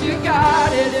 You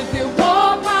got it. If you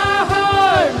want my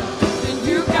heart, then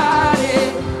you got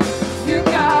it. You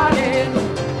got it.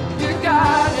 You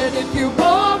got it. If you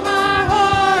want my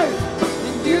heart,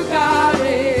 then you got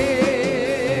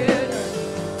it.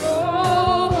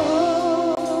 Oh,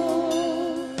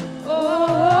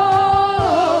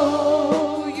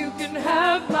 oh, you can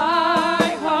have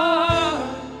my heart.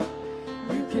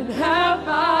 You can have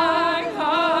my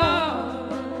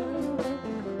heart.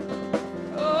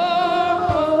 Oh,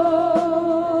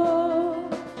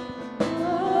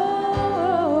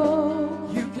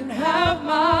 you can have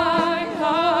my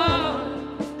heart.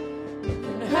 You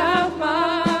can have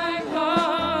my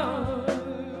heart.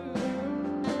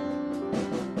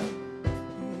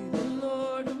 Be the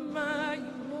Lord of my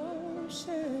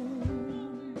emotions.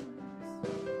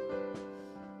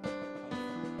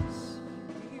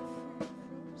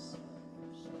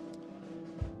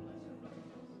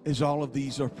 As all of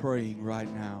these are praying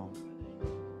right now,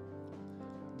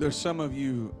 there's some of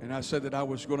you, and I said that I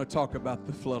was going to talk about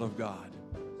the flood of God.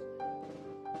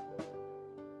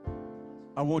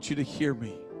 I want you to hear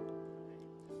me.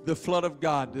 The flood of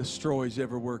God destroys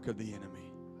every work of the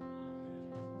enemy.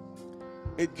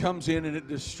 It comes in and it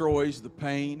destroys the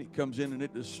pain. It comes in and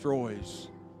it destroys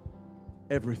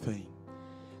everything.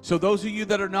 So those of you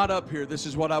that are not up here, this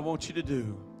is what I want you to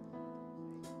do.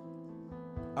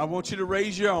 I want you to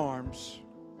raise your arms,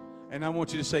 and I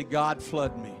want you to say, God,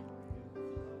 flood me.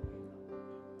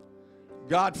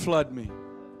 God, flood me.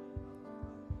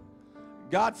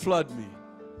 God, flood me.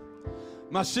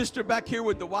 My sister back here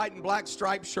with the white and black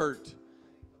striped shirt.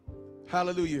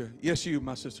 Hallelujah. Yes, you,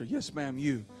 my sister. Yes, ma'am,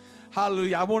 you.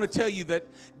 Hallelujah. I want to tell you that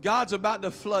God's about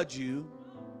to flood you.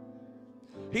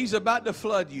 He's about to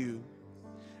flood you.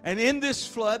 And in this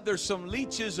flood, there's some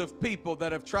leeches of people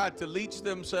that have tried to leech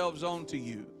themselves onto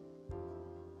you,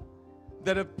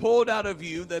 that have pulled out of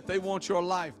you, that they want your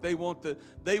life. They want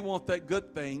that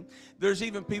good thing. There's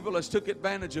even people that's took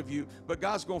advantage of you, but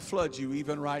God's going to flood you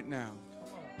even right now.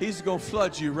 He's going to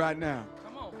flood you right now.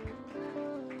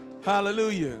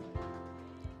 Hallelujah.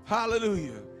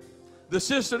 Hallelujah. The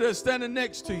sister that's standing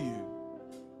next to you,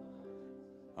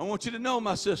 I want you to know,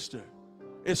 my sister,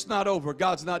 it's not over.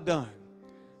 God's not done.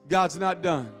 God's not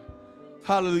done.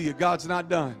 Hallelujah. God's not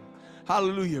done.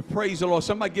 Hallelujah. Praise the Lord.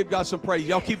 Somebody give God some praise.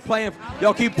 Y'all keep playing.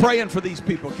 Y'all keep praying for these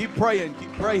people. Keep praying.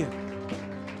 Keep praying.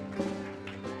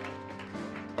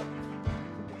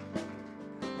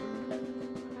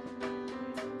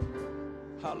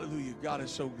 Hallelujah. God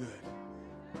is so good.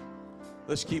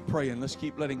 Let's keep praying. Let's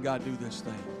keep letting God do this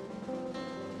thing.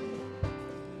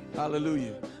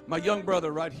 Hallelujah. My young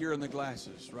brother right here in the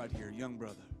glasses, right here, young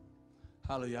brother.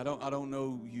 Hallelujah. I don't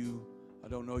know you. I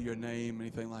don't know your name,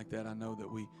 anything like that. I know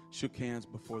that we shook hands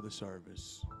before the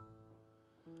service.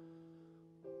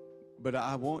 But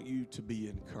I want you to be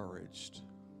encouraged.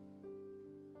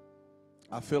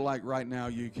 I feel like right now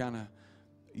you kind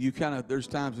of, there's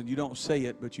times when you don't say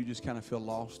it, but you just kind of feel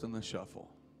lost in the shuffle.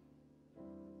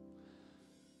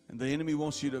 And the enemy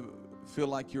wants you to feel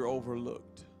like you're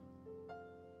overlooked.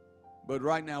 But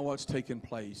right now what's taking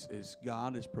place is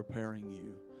God is preparing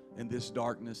you in this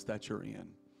darkness that you're in.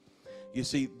 You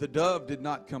see, the dove did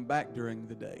not come back during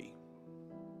the day.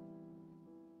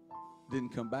 Didn't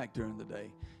come back during the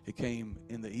day. It came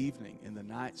in the evening, in the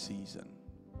night season.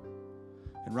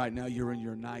 And right now you're in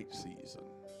your night season.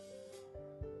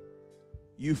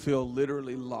 You feel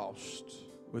literally lost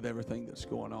with everything that's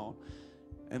going on.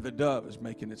 And the dove is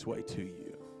making its way to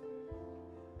you.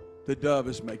 The dove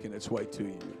is making its way to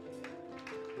you.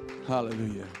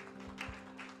 Hallelujah.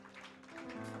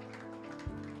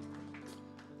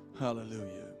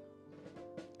 Hallelujah.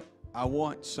 I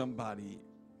want somebody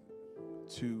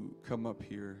to come up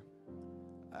here.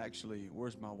 Actually,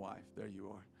 where's my wife? There you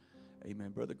are.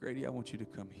 Amen. Brother Grady, I want you to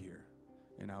come here.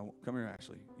 And come here,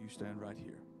 Ashley. You stand right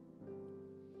here.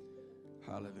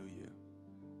 Hallelujah.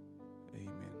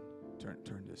 Amen.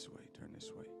 Turn this way. Turn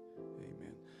this way.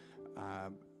 Amen.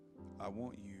 I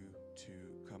want you to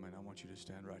come and I want you to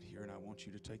stand right here, and I want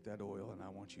you to take that oil and I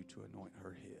want you to anoint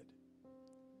her head.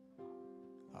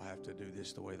 I have to do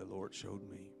this the way the Lord showed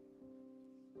me.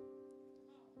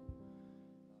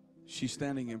 She's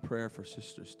standing in prayer for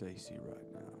Sister Stacy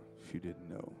right now, if you didn't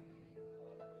know.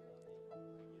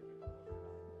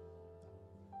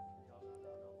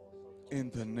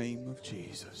 In the name of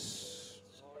Jesus.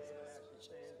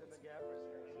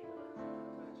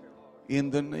 In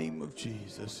the name of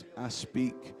Jesus, I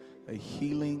speak a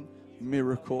healing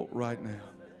miracle right now.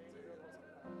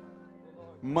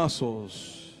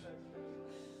 Muscles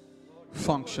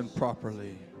function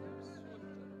properly.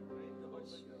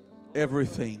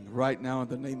 Everything right now in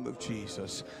the name of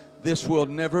Jesus. This will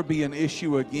never be an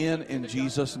issue again in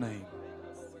Jesus' name.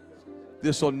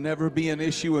 This will never be an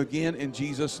issue again in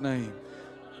Jesus' name.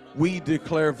 We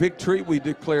declare victory. We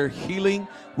declare healing.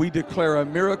 We declare a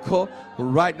miracle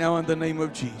right now in the name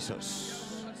of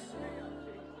Jesus.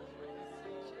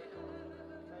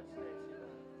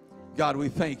 God, we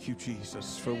thank you,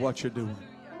 Jesus, for what you're doing.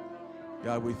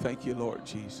 God, we thank you, Lord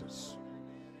Jesus.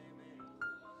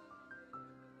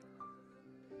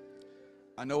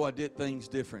 I know I did things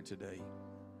different today.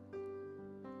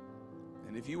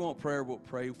 And if you want prayer, we'll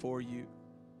pray for you.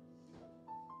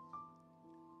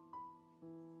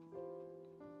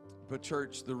 But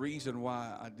church, the reason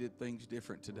why I did things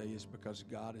different today is because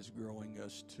God is growing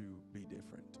us to be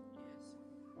different.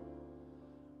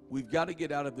 We've got to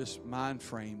get out of this mind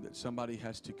frame that somebody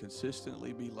has to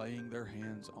consistently be laying their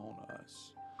hands on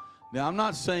us. Now, I'm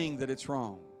not saying that it's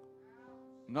wrong.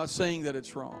 I'm not saying that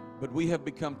it's wrong, but we have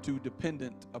become too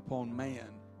dependent upon man.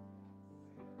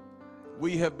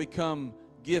 We have become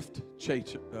gift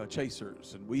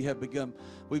chasers, and we've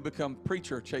become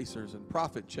preacher chasers and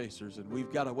prophet chasers, and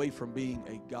we've got away from being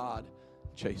a God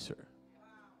chaser.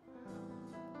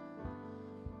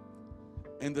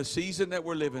 In the season that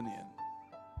we're living in,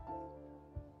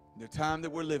 the time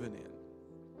that we're living in,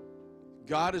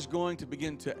 God is going to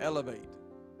begin to elevate.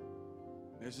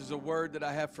 This is a word that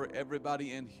I have for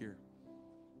everybody in here.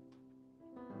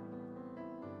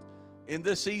 In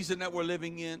this season that we're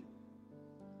living in,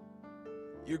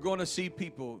 you're going to see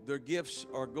people, their gifts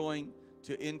are going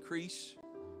to increase,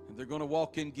 and they're going to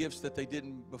walk in gifts that they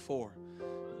didn't before.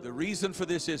 The reason for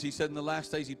this is, he said in the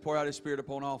last days he'd pour out his Spirit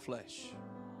upon all flesh.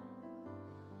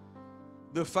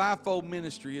 The fivefold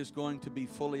ministry is going to be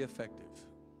fully effective.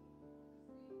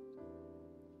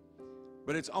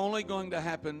 But it's only going to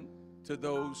happen to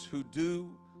those who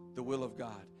do the will of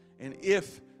God, and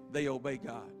if they obey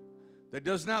God. That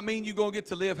does not mean you're going to get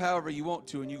to live however you want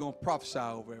to and you're going to prophesy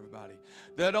over everybody.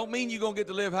 That don't mean you're going to get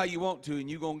to live how you want to and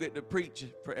you're going to get to preach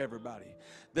for everybody.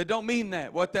 That don't mean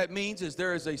that. What that means is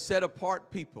there is a set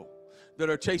apart people that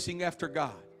are chasing after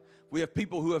God. We have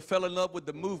people who have fell in love with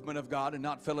the movement of God and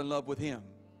not fell in love with Him.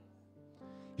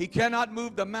 He cannot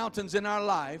move the mountains in our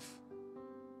life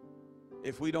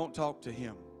if we don't talk to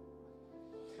Him.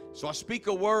 So I speak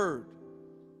a word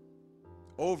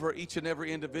over each and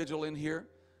every individual in here,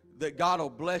 that God will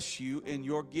bless you in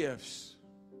your gifts,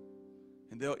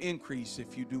 and they'll increase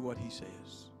if you do what He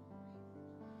says.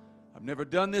 I've never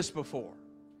done this before.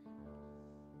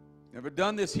 Never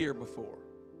done this here before.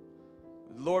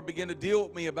 The Lord began to deal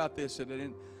with me about this,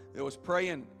 and I was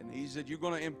praying, and He said, you're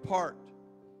going to impart.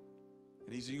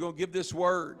 And He said, you're going to give this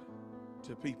word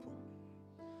to people.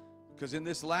 Because in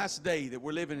this last day that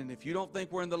we're living in, if you don't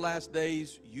think we're in the last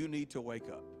days, you need to wake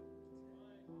up.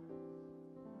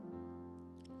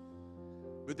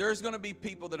 But there's going to be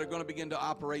people that are going to begin to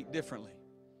operate differently.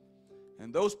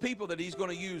 And those people that He's going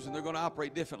to use and they're going to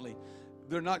operate differently,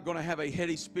 they're not going to have a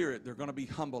heady spirit. They're going to be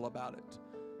humble about it.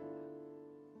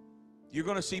 You're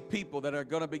going to see people that are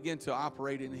going to begin to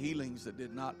operate in healings that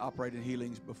did not operate in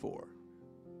healings before.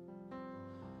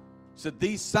 So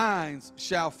these signs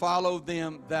shall follow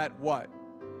them that what?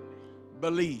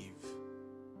 Believe.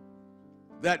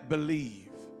 That believe.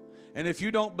 And if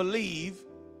you don't believe,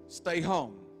 stay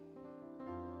home.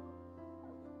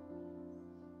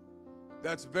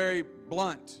 That's very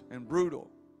blunt and brutal.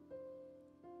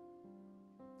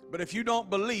 But if you don't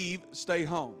believe, stay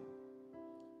home.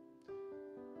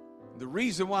 The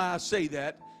reason why I say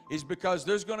that is because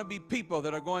there's going to be people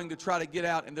that are going to try to get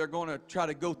out and they're going to try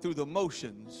to go through the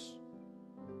motions.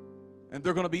 And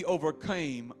they're going to be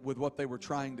overcome with what they were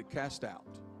trying to cast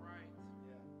out.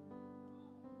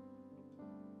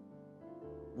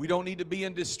 We don't need to be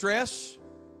in distress.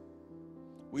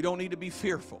 We don't need to be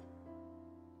fearful.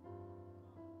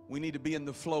 We need to be in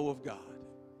the flow of God.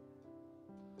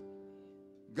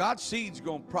 God's seed's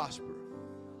going to prosper.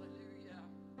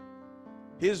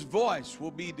 His voice will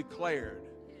be declared.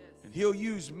 And He'll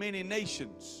use many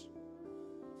nations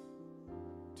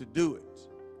to do it.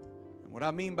 And what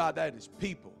I mean by that is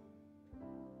people.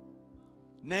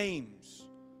 Names.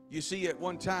 You see, at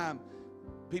one time,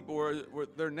 people were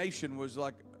their nation was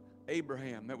like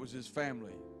Abraham. That was his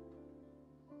family.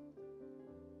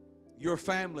 Your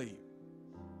family,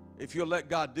 if you'll let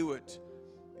God do it,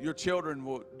 your children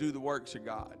will do the works of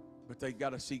God. But they got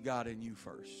to see God in you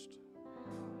first.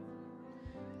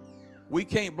 We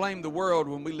can't blame the world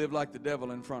when we live like the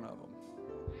devil in front of them.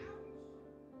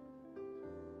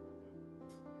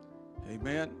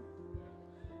 Amen.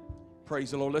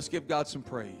 Praise the Lord. Let's give God some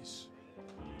praise.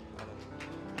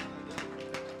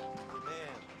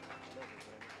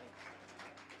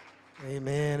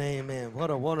 Amen, amen.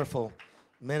 What a wonderful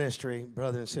ministry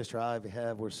brother and sister Ivey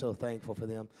have. We're so thankful for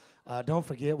them. Don't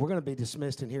forget, we're going to be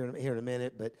dismissed here in a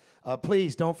minute, but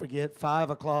please don't forget, 5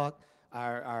 o'clock,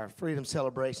 our Freedom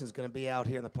Celebration is going to be out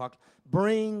here in the park.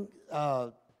 Bring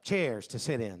chairs to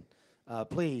sit in.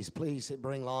 Please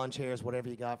bring lawn chairs, whatever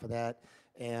you got for that.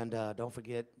 And don't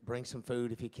forget, bring some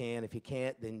food if you can. If you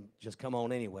can't, then just come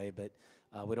on anyway. But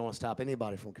we don't want to stop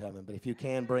anybody from coming. But if you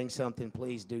can bring something,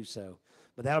 please do so.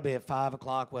 But that'll be at 5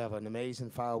 o'clock. We'll have an amazing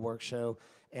fireworks show.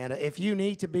 And if you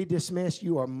need to be dismissed,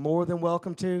 you are more than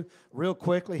welcome to. Real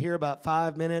quickly, here about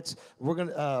 5 minutes, we're going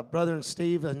to, Brother and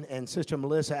Steve and Sister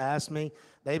Melissa asked me.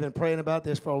 They've been praying about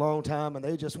this for a long time, and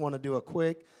they just want to do a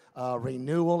quick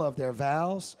renewal of their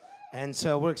vows. And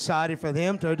so we're excited for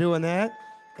them to doing that.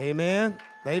 Amen.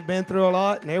 They've been through a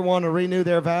lot, and they want to renew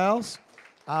their vows.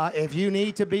 If you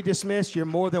need to be dismissed, you're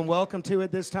more than welcome to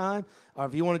at this time. Or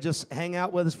if you want to just hang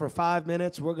out with us for 5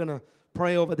 minutes, we're going to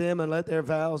pray over them and let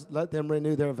them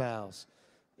renew their vows.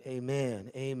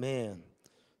 Amen. Amen.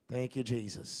 Thank you,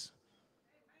 Jesus.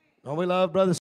 Don't we love Brother